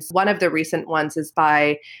times. One of the recent ones is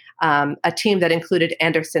by a team that included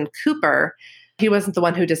Anderson Cooper. He wasn't the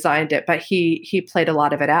one who designed it, but he played a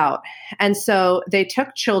lot of it out. And so they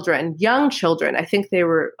took children, young children. I think they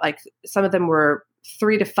were like, some of them were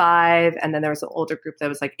 3 to 5, and then there was an older group that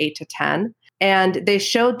was like 8 to 10. And they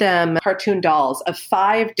showed them cartoon dolls of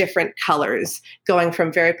 5 different colors, going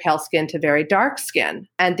from very pale skin to very dark skin.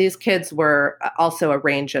 And these kids were also a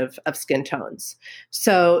range of skin tones.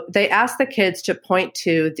 So they asked the kids to point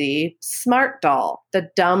to the smart doll, the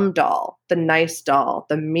dumb doll, the nice doll,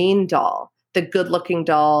 the mean doll, the good-looking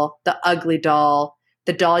doll, the ugly doll,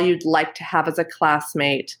 the doll you'd like to have as a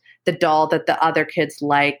classmate, the doll that the other kids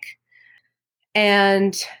like.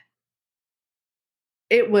 And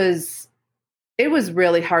it was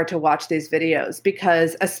really hard to watch these videos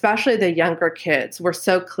because especially the younger kids were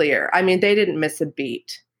so clear. I mean, they didn't miss a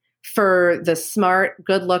beat. For the smart,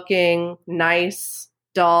 good-looking, nice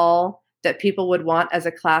doll that people would want as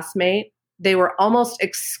a classmate, they were almost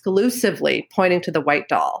exclusively pointing to the white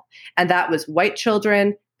doll. And that was white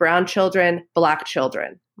children, brown children, Black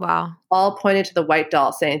children. Wow. All pointing to the white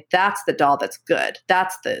doll saying, that's the doll that's good.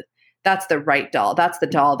 That's the right doll. That's the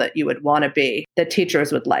doll that you would want to be, that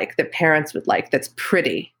teachers would like, that parents would like, that's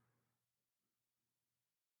pretty.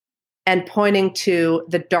 And pointing to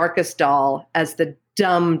the darkest doll as the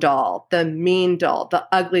dumb doll, the mean doll, the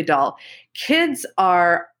ugly doll. Kids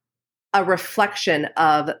are a reflection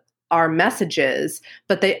of our messages,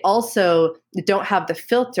 but they also don't have the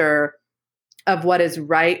filter of what is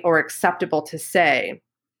right or acceptable to say.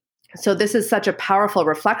 So this is such a powerful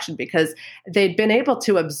reflection because they'd been able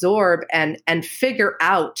to absorb and figure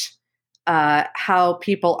out how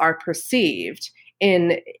people are perceived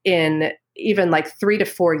in even like 3 to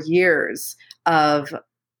 4 years of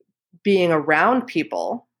being around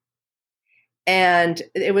people. And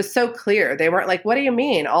it was so clear. They weren't like, what do you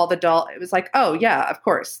mean? All the doll, it was like, oh yeah, of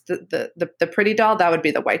course. The pretty doll, that would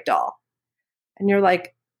be the white doll. And you're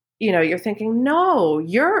like, you're thinking, no,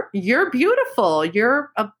 you're beautiful.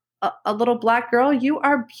 You're a little Black girl. You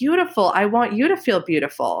are beautiful. I want you to feel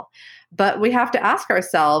beautiful. But we have to ask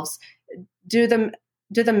ourselves, do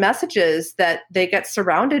the messages that they get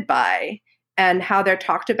surrounded by and how they're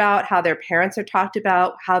talked about, how their parents are talked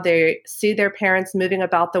about, how they see their parents moving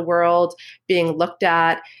about the world, being looked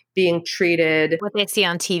at, being treated. What they see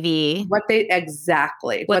on TV. What they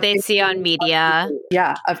see on media.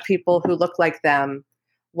 Yeah, of people who look like them.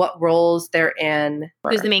 What roles they're in.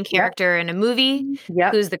 Who's the main character in a movie?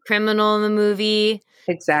 Yep. Who's the criminal in the movie?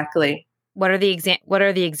 Exactly. What are the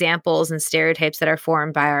examples and stereotypes that are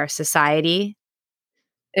formed by our society?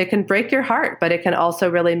 It can break your heart, but it can also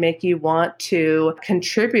really make you want to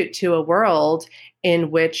contribute to a world in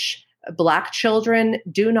which Black children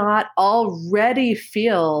do not already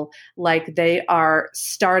feel like they are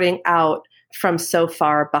starting out from so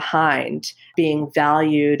far behind, being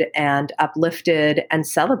valued and uplifted and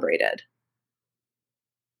celebrated.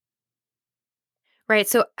 Right.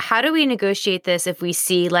 So how do we negotiate this if we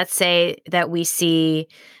see, let's say that we see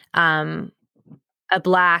a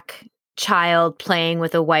Black child playing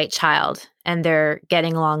with a white child and they're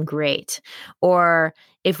getting along great? Or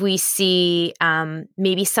if we see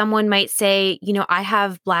maybe someone might say, I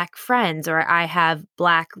have Black friends, or I have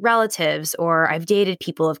Black relatives, or I've dated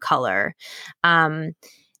people of color.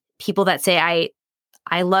 People that say,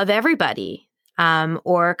 I love everybody,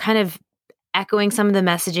 or kind of echoing some of the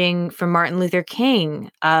messaging from Martin Luther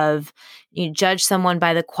King of you judge someone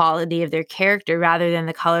by the quality of their character rather than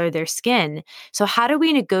the color of their skin. So how do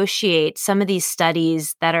we negotiate some of these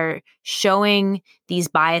studies that are showing these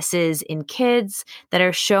biases in kids, that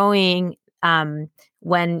are showing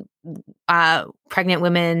when pregnant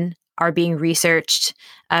women are being researched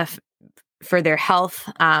for their health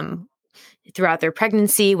throughout their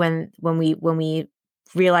pregnancy, when we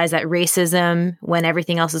realize that racism, when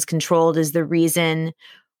everything else is controlled, is the reason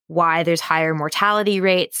why there's higher mortality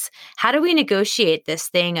rates? How do we negotiate this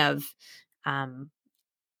thing of, on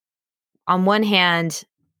one hand,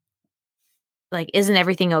 like, isn't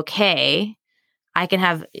everything okay? I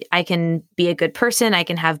can be a good person. I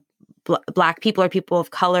can have Black people or people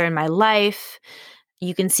of color in my life.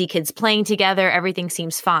 You can see kids playing together. Everything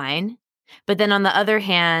seems fine. But then on the other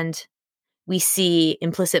hand, we see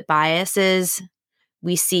implicit biases.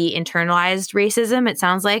 We see internalized racism, it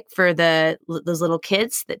sounds like, for those little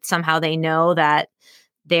kids, that somehow they know that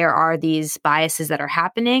there are these biases that are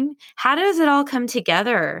happening. How does it all come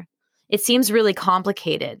together? It seems really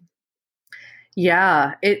complicated.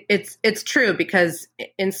 Yeah, it's true, because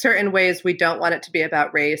in certain ways we don't want it to be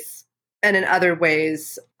about race. And in other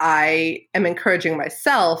ways, I am encouraging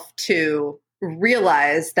myself to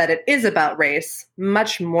realize that it is about race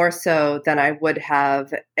much more so than I would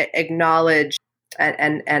have acknowledged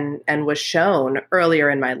and was shown earlier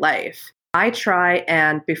in my life. I try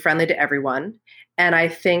and be friendly to everyone. And I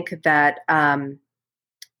think that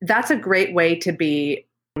that's a great way to be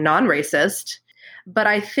non-racist. But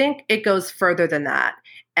I think it goes further than that.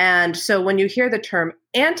 And so when you hear the term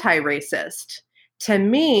anti-racist, to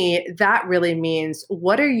me, that really means,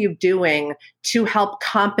 what are you doing to help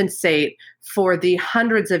compensate for the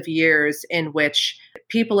hundreds of years in which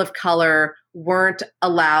people of color weren't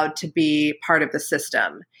allowed to be part of the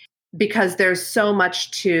system? Because there's so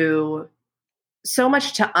much to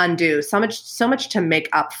undo, so much to make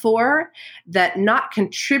up for, that not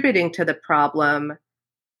contributing to the problem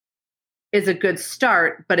is a good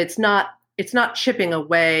start, but it's not chipping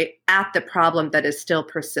away at the problem that is still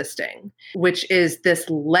persisting, which is this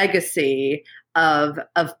legacy of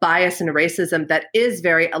bias and racism that is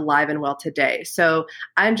very alive and well today. So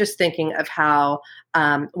I'm just thinking of how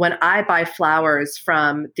when I buy flowers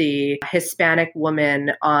from the Hispanic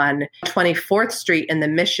woman on 24th Street in the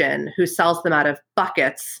Mission who sells them out of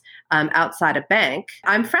buckets outside a bank,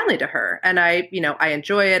 I'm friendly to her, and I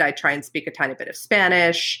enjoy it. I try and speak a tiny bit of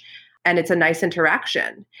Spanish, and it's a nice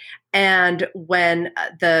interaction. And when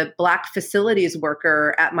the Black facilities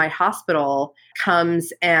worker at my hospital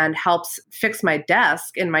comes and helps fix my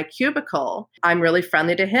desk in my cubicle, I'm really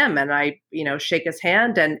friendly to him, and I, shake his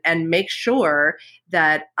hand and make sure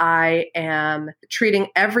that I am treating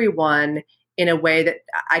everyone in a way that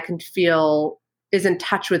I can feel is in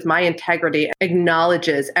touch with my integrity,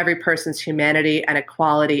 acknowledges every person's humanity and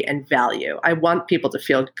equality and value. I want people to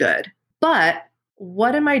feel good. But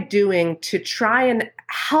what am I doing to try and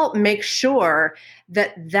help make sure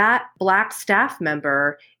that that Black staff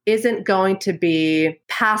member isn't going to be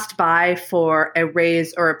passed by for a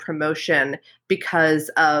raise or a promotion because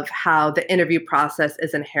of how the interview process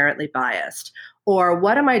is inherently biased? Or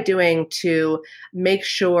what am I doing to make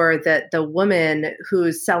sure that the woman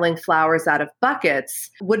who's selling flowers out of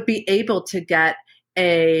buckets would be able to get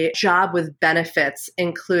a job with benefits,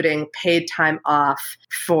 including paid time off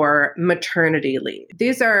for maternity leave?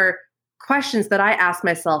 These are questions that I ask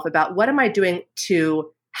myself about what am I doing to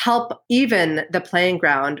help even the playing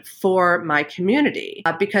ground for my community?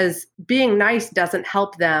 Because being nice doesn't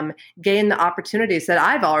help them gain the opportunities that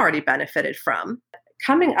I've already benefited from.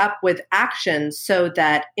 Coming up with actions so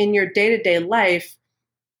that in your day-to-day life,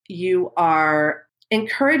 you are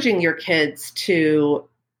encouraging your kids to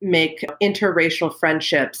make interracial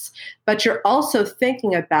friendships, but you're also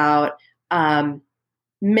thinking about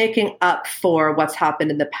making up for what's happened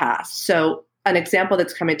in the past. So an example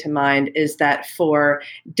that's coming to mind is that for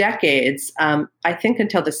decades, I think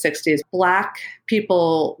until the 60s, Black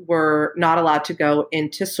people were not allowed to go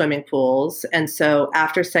into swimming pools. And so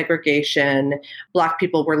after segregation, Black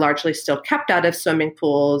people were largely still kept out of swimming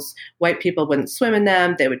pools. White people wouldn't swim in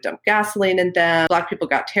them. They would dump gasoline in them. Black people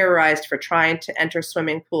got terrorized for trying to enter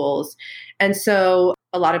swimming pools. And so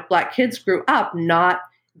a lot of Black kids grew up not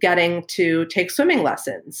getting to take swimming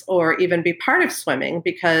lessons or even be part of swimming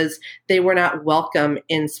because they were not welcome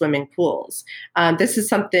in swimming pools. This is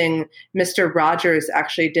something Mr. Rogers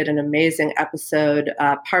actually did an amazing episode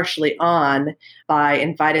partially on by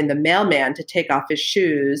inviting the mailman to take off his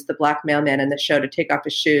shoes, the Black mailman in the show, to take off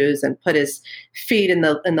his shoes and put his feet in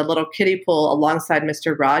the little kiddie pool alongside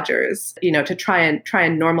Mr. Rogers, to try and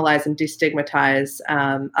normalize and destigmatize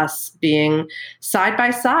us being side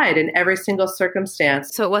by side in every single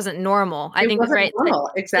circumstance. So it wasn't normal. I think, right?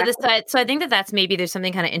 Normal. Exactly. So I think that's maybe there's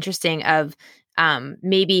something kind of interesting of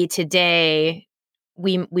maybe today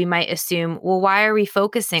we might assume, well, why are we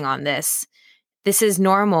focusing on this? This is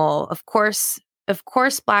normal. Of course,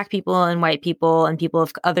 Black people and white people and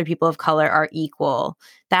other people of color are equal.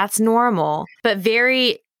 That's normal. But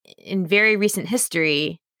in very recent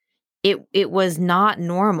history, it was not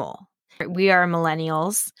normal. We are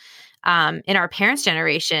millennials. In our parents'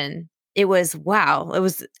 generation, it was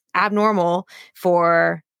abnormal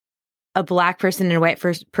for a Black person and a white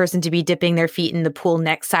person to be dipping their feet in the pool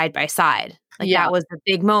next side by side. That was a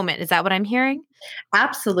big moment. Is that what I'm hearing?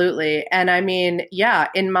 Absolutely. And I mean, yeah,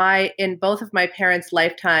 in both of my parents'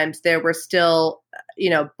 lifetimes, there were still,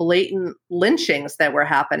 blatant lynchings that were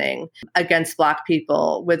happening against Black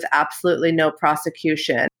people with absolutely no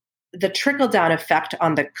prosecution. The trickle-down effect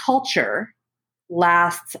on the culture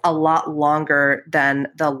lasts a lot longer than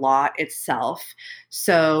the law itself.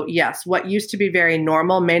 So, yes, what used to be very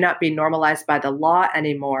normal may not be normalized by the law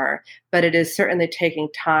anymore, but it is certainly taking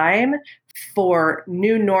time for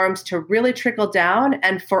new norms to really trickle down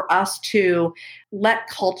and for us to let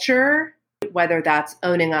culture, whether that's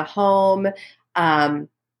owning a home,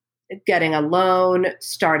 getting a loan,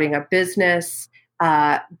 starting a business,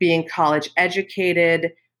 being college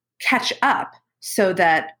educated, catch up so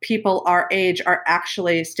that people our age are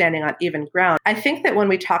actually standing on even ground. I think that when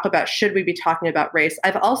we talk about should we be talking about race,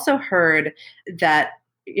 I've also heard that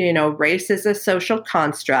race is a social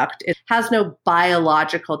construct. It has no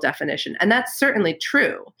biological definition. And that's certainly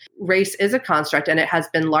true. Race is a construct and it has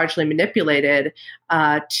been largely manipulated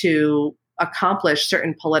to accomplish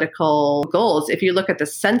certain political goals. If you look at the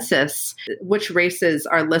census, which races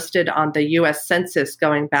are listed on the US Census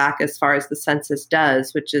going back as far as the census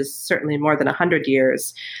does, which is certainly more than 100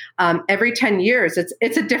 years, every 10 years,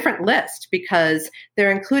 it's a different list because they're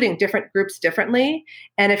including different groups differently.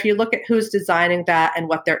 And if you look at who's designing that and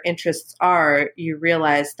what their interests are, you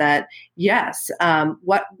realize that, yes,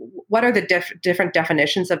 what are the different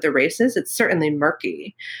definitions of the races? It's certainly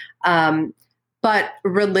murky. But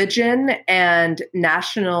religion and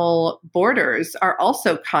national borders are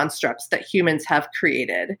also constructs that humans have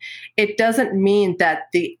created. It doesn't mean that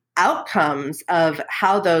the outcomes of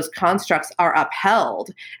how those constructs are upheld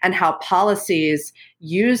and how policies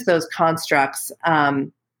use those constructs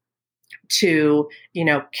to,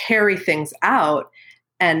 carry things out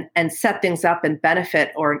and set things up and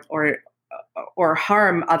benefit or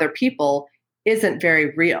harm other people isn't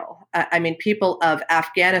very real. I mean, people of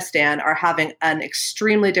Afghanistan are having an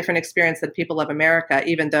extremely different experience than people of America,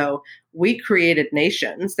 even though we created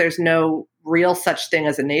nations. There's no real such thing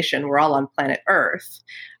as a nation. We're all on planet Earth.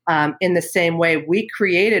 In the same way, we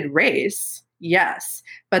created race, yes,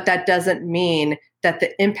 but that doesn't mean that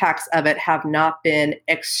the impacts of it have not been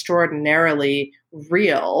extraordinarily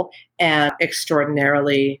real and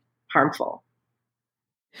extraordinarily harmful.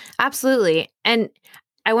 Absolutely. And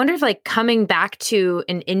I wonder if coming back to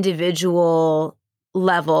an individual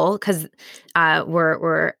level, because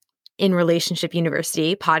we're in Relationship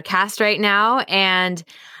University podcast right now, and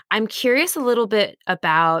I'm curious a little bit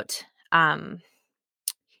about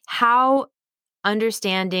how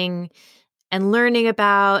understanding and learning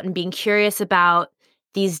about and being curious about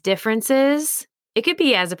these differences. It could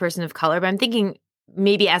be as a person of color, but I'm thinking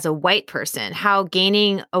maybe as a white person, how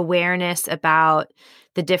gaining awareness about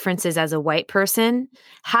the differences as a white person,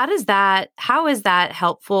 how is that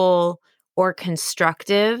helpful or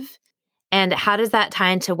constructive? And how does that tie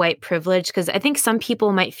into white privilege? Because I think some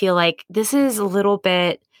people might feel like this is a little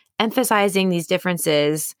bit emphasizing these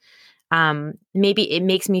differences. Maybe it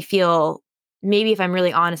makes me feel, maybe if I'm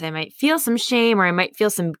really honest, I might feel some shame or I might feel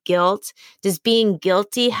some guilt. Does being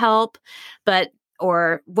guilty help?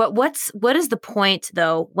 Or what is the point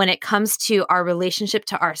though when it comes to our relationship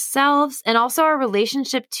to ourselves and also our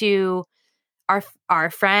relationship to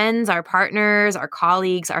our friends, our partners, our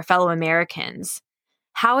colleagues, our fellow Americans?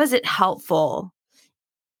 How is it helpful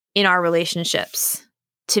in our relationships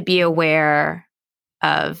to be aware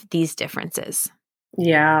of these differences?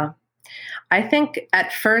 Yeah. I think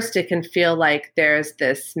at first it can feel like there's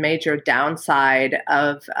this major downside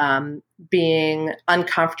of being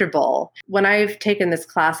uncomfortable. When I've taken this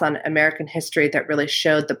class on American history that really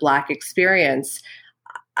showed the Black experience,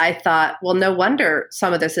 I thought, well, no wonder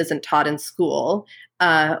some of this isn't taught in school.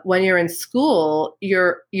 When you're in school,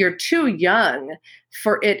 you're too young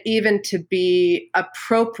for it even to be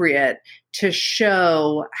appropriate to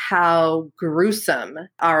show how gruesome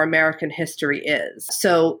our American history is.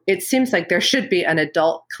 So it seems like there should be an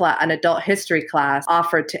adult history class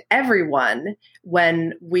offered to everyone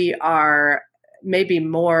when we are maybe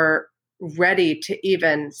more ready to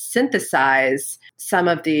even synthesize some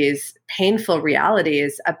of these painful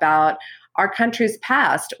realities about our country's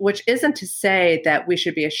past, which isn't to say that we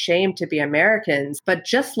should be ashamed to be Americans, but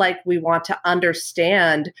just like we want to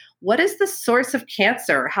understand what is the source of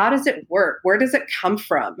cancer? How does it work? Where does it come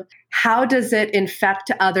from? How does it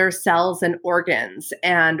infect other cells and organs?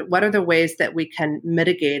 And what are the ways that we can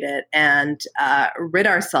mitigate it and rid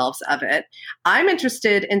ourselves of it? I'm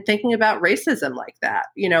interested in thinking about racism like that.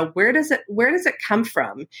 Where does it come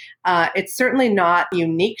from? It's certainly not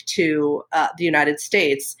unique to the United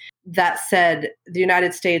States. That said, the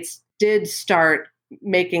United States did start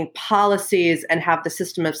making policies and have the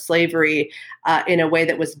system of slavery in a way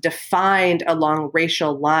that was defined along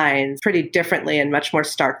racial lines pretty differently and much more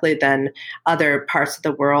starkly than other parts of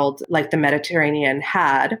the world like the Mediterranean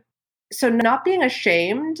had. So not being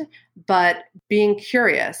ashamed, but being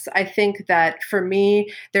curious. I think that for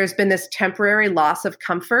me, there's been this temporary loss of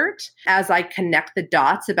comfort as I connect the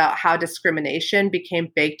dots about how discrimination became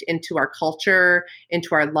baked into our culture,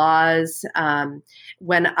 into our laws.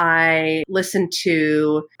 When I listened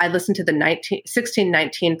to the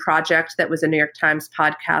 1619 Project, that was a New York Times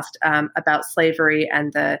podcast about slavery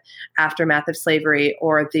and the aftermath of slavery,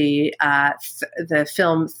 or the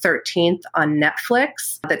film 13th on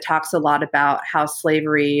Netflix that talks a lot about how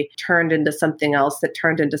slavery turned into something else, that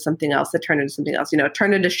turned into something else, that turned into something else. It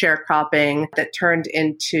turned into sharecropping, that turned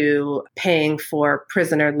into paying for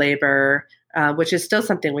prisoner labor, which is still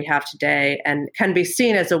something we have today and can be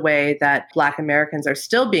seen as a way that Black Americans are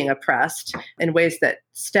still being oppressed in ways that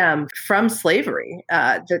stem from slavery.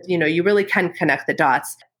 That you really can connect the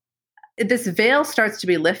dots. This veil starts to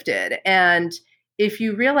be lifted, and if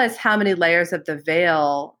you realize how many layers of the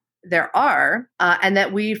veil there are, and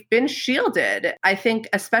that we've been shielded, I think,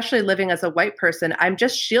 especially living as a white person, I'm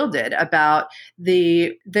just shielded about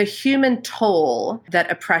the human toll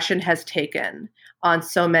that oppression has taken on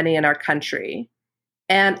so many in our country.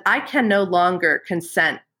 And I can no longer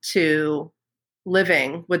consent to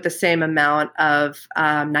living with the same amount of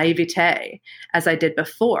naivete as I did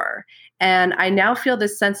before. And I now feel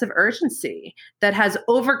this sense of urgency that has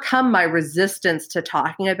overcome my resistance to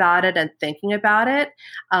talking about it and thinking about it.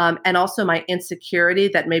 And also my insecurity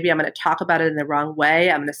that maybe I'm going to talk about it in the wrong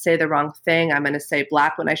way. I'm going to say the wrong thing. I'm going to say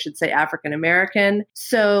Black when I should say African American.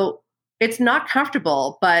 So it's not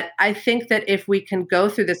comfortable, but I think that if we can go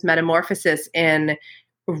through this metamorphosis in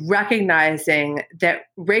recognizing that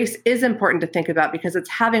race is important to think about because it's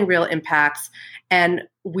having real impacts, and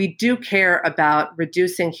we do care about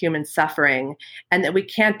reducing human suffering, and that we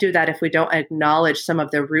can't do that if we don't acknowledge some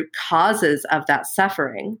of the root causes of that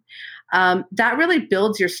suffering, that really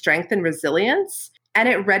builds your strength and resilience. And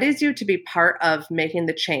it readies you to be part of making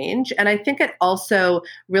the change. And I think it also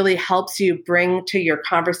really helps you bring to your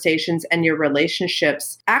conversations and your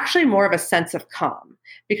relationships actually more of a sense of calm.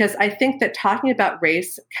 Because I think that talking about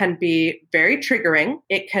race can be very triggering.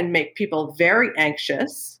 It can make people very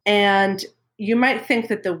anxious. And you might think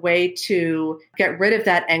that the way to get rid of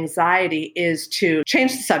that anxiety is to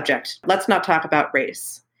change the subject. Let's not talk about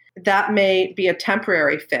race. That may be a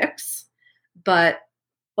temporary fix, but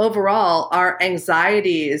overall, our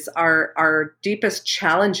anxieties, our deepest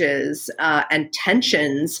challenges and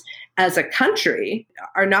tensions as a country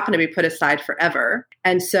are not going to be put aside forever.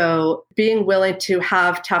 And so being willing to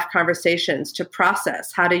have tough conversations to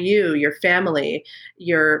process, how do you, your family,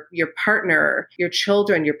 your partner, your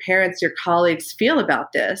children, your parents, your colleagues feel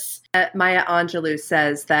about this? Maya Angelou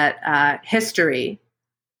says that history,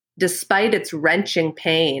 despite its wrenching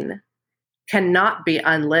pain, cannot be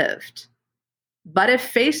unlived, but if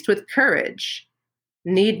faced with courage,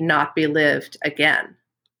 need not be lived again.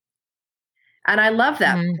 And I love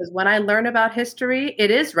that because when I learn about history,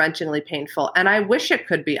 it is wrenchingly painful and I wish it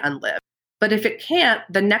could be unlived. But if it can't,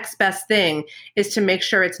 the next best thing is to make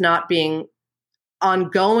sure it's not being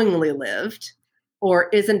ongoingly lived or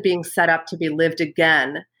isn't being set up to be lived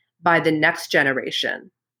again by the next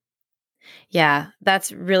generation. Yeah,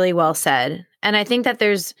 that's really well said. And I think that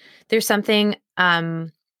there's something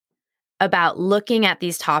about looking at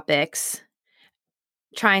these topics,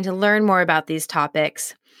 trying to learn more about these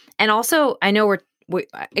topics. And also, I know we're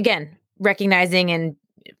again, recognizing and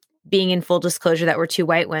being in full disclosure that we're two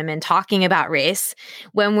white women talking about race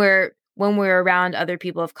when we're around other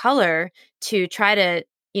people of color, to try to,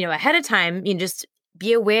 ahead of time, just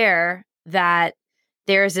be aware that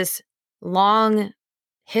there's this long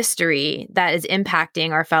history that is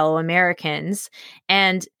impacting our fellow Americans,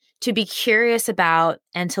 and to be curious about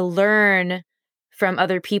and to learn from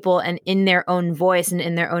other people and in their own voice and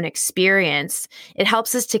in their own experience. It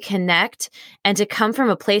helps us to connect and to come from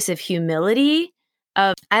a place of humility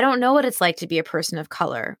of, I don't know what it's like to be a person of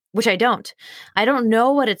color, which I don't. I don't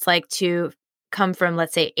know what it's like to come from,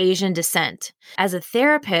 let's say, Asian descent. As a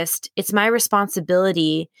therapist, it's my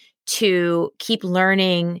responsibility to keep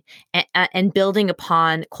learning and building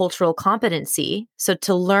upon cultural competency. So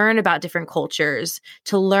to learn about different cultures,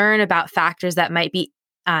 to learn about factors that might be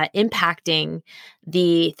impacting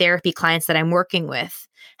the therapy clients that I'm working with.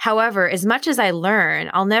 However, as much as I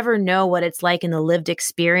learn, I'll never know what it's like in the lived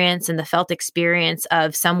experience and the felt experience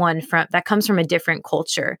of someone that comes from a different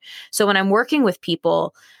culture. So when I'm working with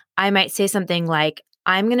people, I might say something like,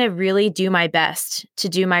 I'm going to really do my best to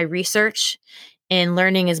do my research in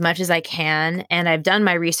learning as much as I can. And I've done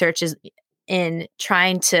my research in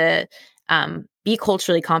trying to be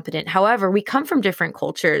culturally competent. However, we come from different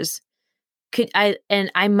cultures.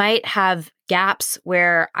 I might have gaps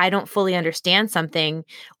where I don't fully understand something,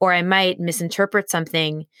 or I might misinterpret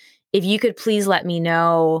something if you could please let me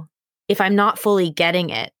know if I'm not fully getting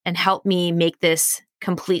it and help me make this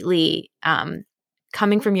completely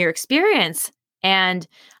coming from your experience. And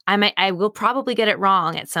I will probably get it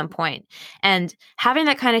wrong at some point. And having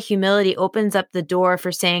that kind of humility opens up the door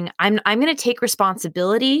for saying, I'm going to take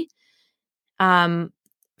responsibility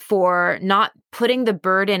for not putting the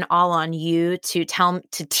burden all on you to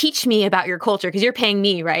teach me about your culture, because you're paying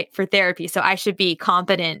me, right, for therapy. So I should be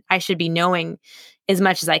competent. I should be knowing as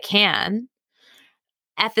much as I can.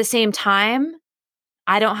 At the same time,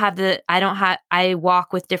 I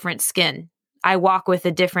walk with different skin. I walk with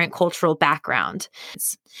a different cultural background.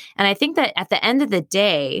 And I think that at the end of the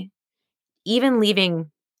day, even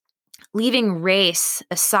leaving race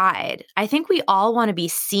aside, I think we all want to be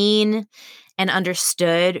seen and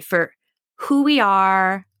understood for who we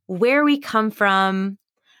are, where we come from,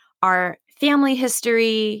 our family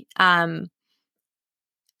history.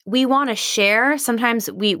 We want to share.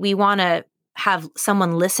 Sometimes we want to have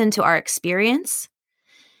someone listen to our experience.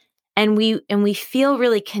 And we feel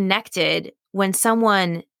really connected when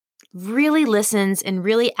someone really listens and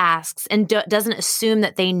really asks and doesn't assume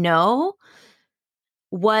that they know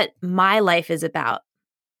what my life is about.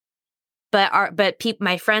 But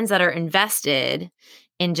my friends that are invested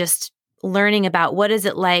in just learning about what is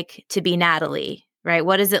it like to be Natalie, right?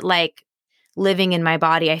 What is it like living in my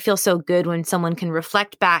body? I feel so good when someone can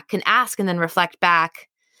reflect back, can ask and then reflect back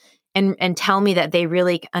and tell me that they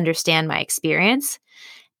really understand my experience.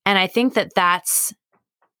 And I think that that's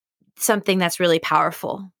something that's really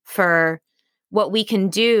powerful for what we can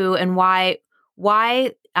do, and why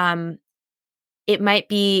it might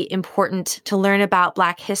be important to learn about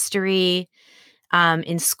Black history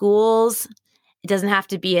in schools. It doesn't have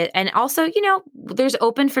to be and also, there's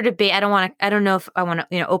open for debate. I don't know if I want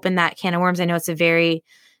to, open that can of worms. I know it's a very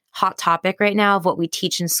hot topic right now of what we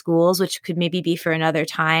teach in schools, which could maybe be for another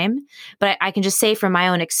time. But I can just say from my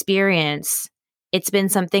own experience, it's been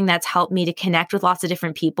something that's helped me to connect with lots of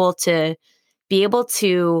different people, to be able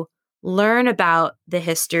to learn about the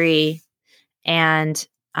history. And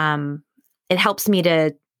it helps me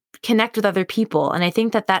to connect with other people. And I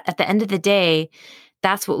think that at the end of the day,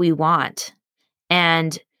 that's what we want.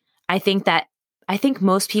 And I think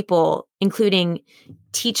most people, including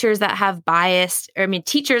teachers that have bias,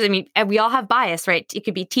 we all have bias, right? It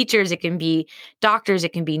could be teachers, it can be doctors,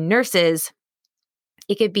 it can be nurses,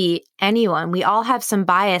 it could be anyone. We all have some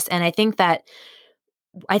bias. And I think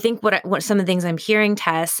what some of the things I'm hearing,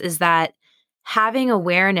 Tess, is that having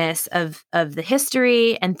awareness of the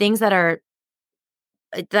history and things that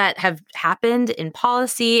have happened in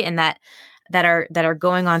policy and that are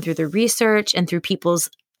going on through the research and through people's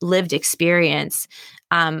lived experience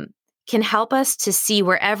can help us to see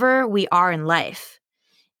wherever we are in life.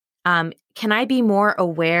 Can I be more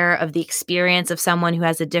aware of the experience of someone who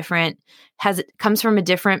comes from a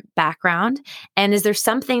different background? And is there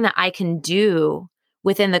something that I can do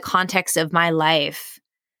within the context of my life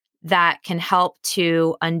that can help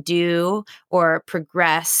to undo or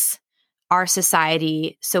progress our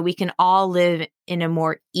society so we can all live in a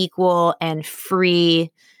more equal and free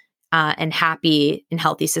and happy and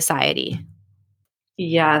healthy society?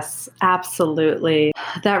 Yes, absolutely.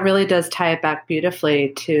 That really does tie it back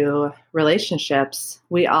beautifully to relationships.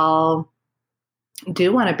 We all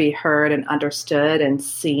do want to be heard and understood and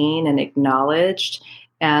seen and acknowledged.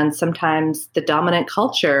 And sometimes the dominant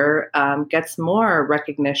culture gets more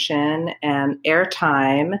recognition and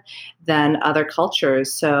airtime than other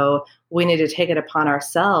cultures. So we need to take it upon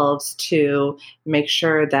ourselves to make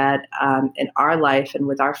sure that in our life and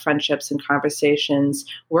with our friendships and conversations,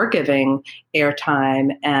 we're giving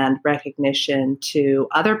airtime and recognition to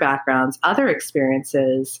other backgrounds, other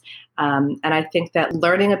experiences. And I think that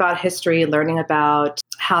learning about history, learning about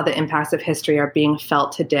how the impacts of history are being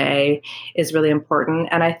felt today is really important.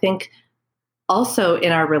 And I think also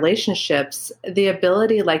in our relationships, the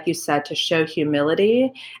ability, like you said, to show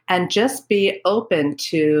humility and just be open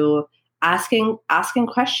to asking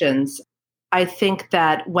questions. I think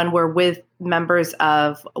that when we're with members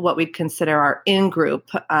of what we'd consider our in-group,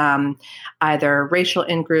 either racial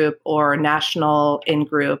in-group or national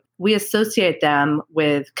in-group, we associate them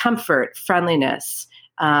with comfort, friendliness,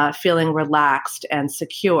 feeling relaxed and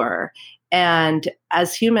secure. And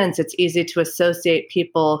as humans, it's easy to associate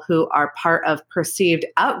people who are part of perceived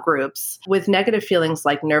outgroups with negative feelings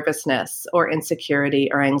like nervousness or insecurity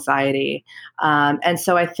or anxiety. And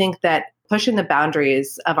so I think that pushing the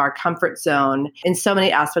boundaries of our comfort zone in so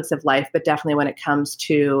many aspects of life, but definitely when it comes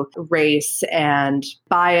to race and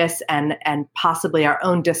bias and possibly our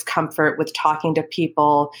own discomfort with talking to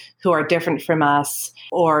people who are different from us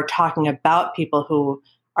or talking about people who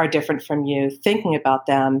are different from you, thinking about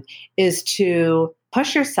them, is to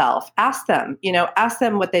push yourself. Ask them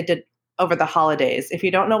what they did over the holidays. If you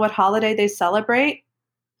don't know what holiday they celebrate,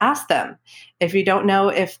 ask them. If you don't know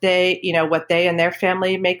if what they and their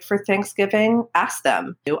family make for Thanksgiving, ask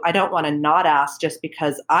them. I don't want to not ask just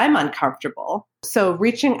because I'm uncomfortable. So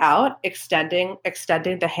reaching out, extending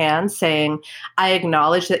the hand, saying, I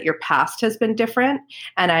acknowledge that your past has been different,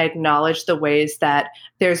 and I acknowledge the ways that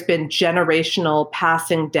there's been generational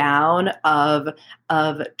passing down of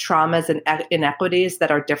traumas and inequities that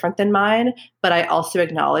are different than mine. But I also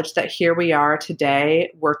acknowledge that here we are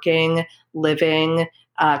today, working, living,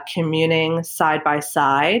 communing side by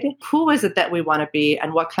side. Who is it that we want to be,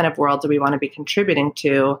 and what kind of world do we want to be contributing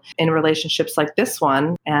to in relationships like this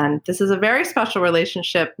one? And this is a very special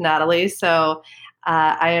relationship, Natalie. So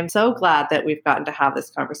I am so glad that we've gotten to have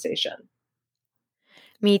this conversation.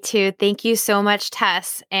 Me too. Thank you so much,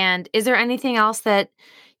 Tess. And is there anything else that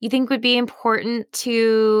you think would be important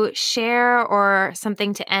to share or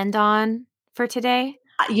something to end on for today?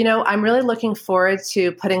 I'm really looking forward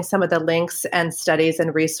to putting some of the links and studies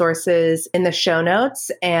and resources in the show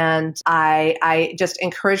notes. And I just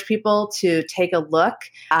encourage people to take a look.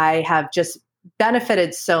 I have just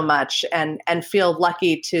benefited so much and feel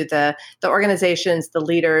lucky to the organizations, the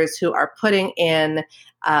leaders who are putting in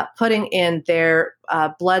their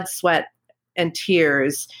blood, sweat, and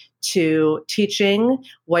tears to teaching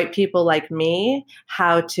white people like me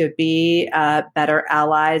how to be better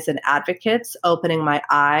allies and advocates, opening my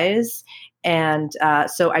eyes. And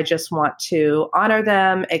so I just want to honor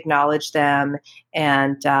them, acknowledge them,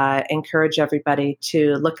 and encourage everybody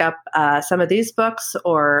to look up some of these books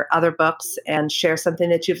or other books and share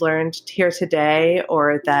something that you've learned here today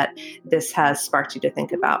or that this has sparked you to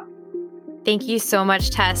think about. Thank you so much,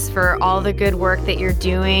 Tess, for all the good work that you're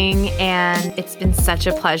doing, and it's been such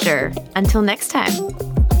a pleasure. Until next time.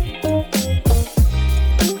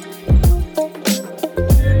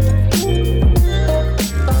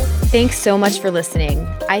 Thanks so much for listening.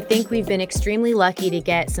 I think we've been extremely lucky to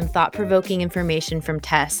get some thought-provoking information from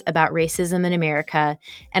Tess about racism in America,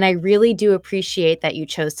 and I really do appreciate that you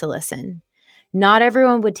chose to listen. Not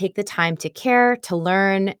everyone would take the time to care, to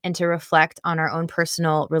learn, and to reflect on our own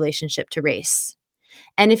personal relationship to race.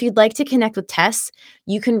 And if you'd like to connect with Tess,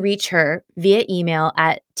 you can reach her via email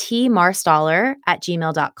at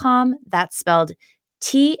tmarstaller@gmail.com. That's spelled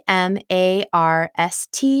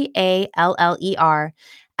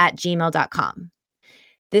TMARSTALLER@gmail.com.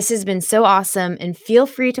 This has been so awesome, and feel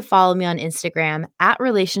free to follow me on Instagram at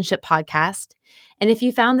Relationship Podcast. And if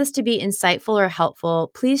you found this to be insightful or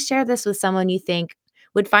helpful, please share this with someone you think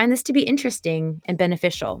would find this to be interesting and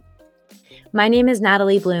beneficial. My name is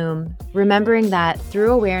Natalie Bloom, remembering that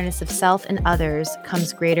through awareness of self and others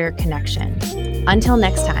comes greater connection. Until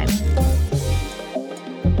next time.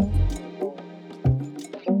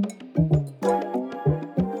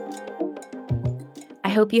 I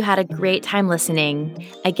hope you had a great time listening.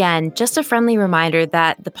 Again, just a friendly reminder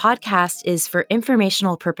that the podcast is for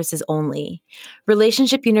informational purposes only.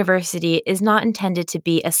 Relationship University is not intended to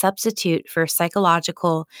be a substitute for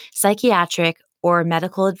psychological, psychiatric, or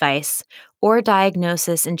medical advice, or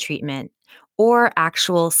diagnosis and treatment, or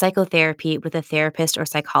actual psychotherapy with a therapist or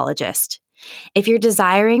psychologist. If you're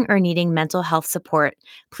desiring or needing mental health support,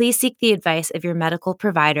 please seek the advice of your medical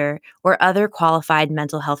provider or other qualified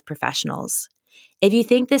mental health professionals. If you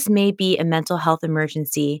think this may be a mental health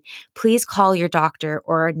emergency, please call your doctor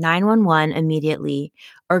or 911 immediately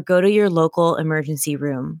or go to your local emergency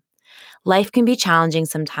room. Life can be challenging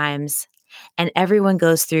sometimes, and everyone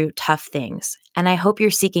goes through tough things. And I hope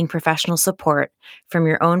you're seeking professional support from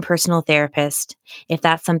your own personal therapist if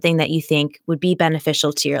that's something that you think would be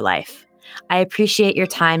beneficial to your life. I appreciate your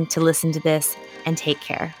time to listen to this, and take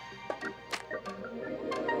care.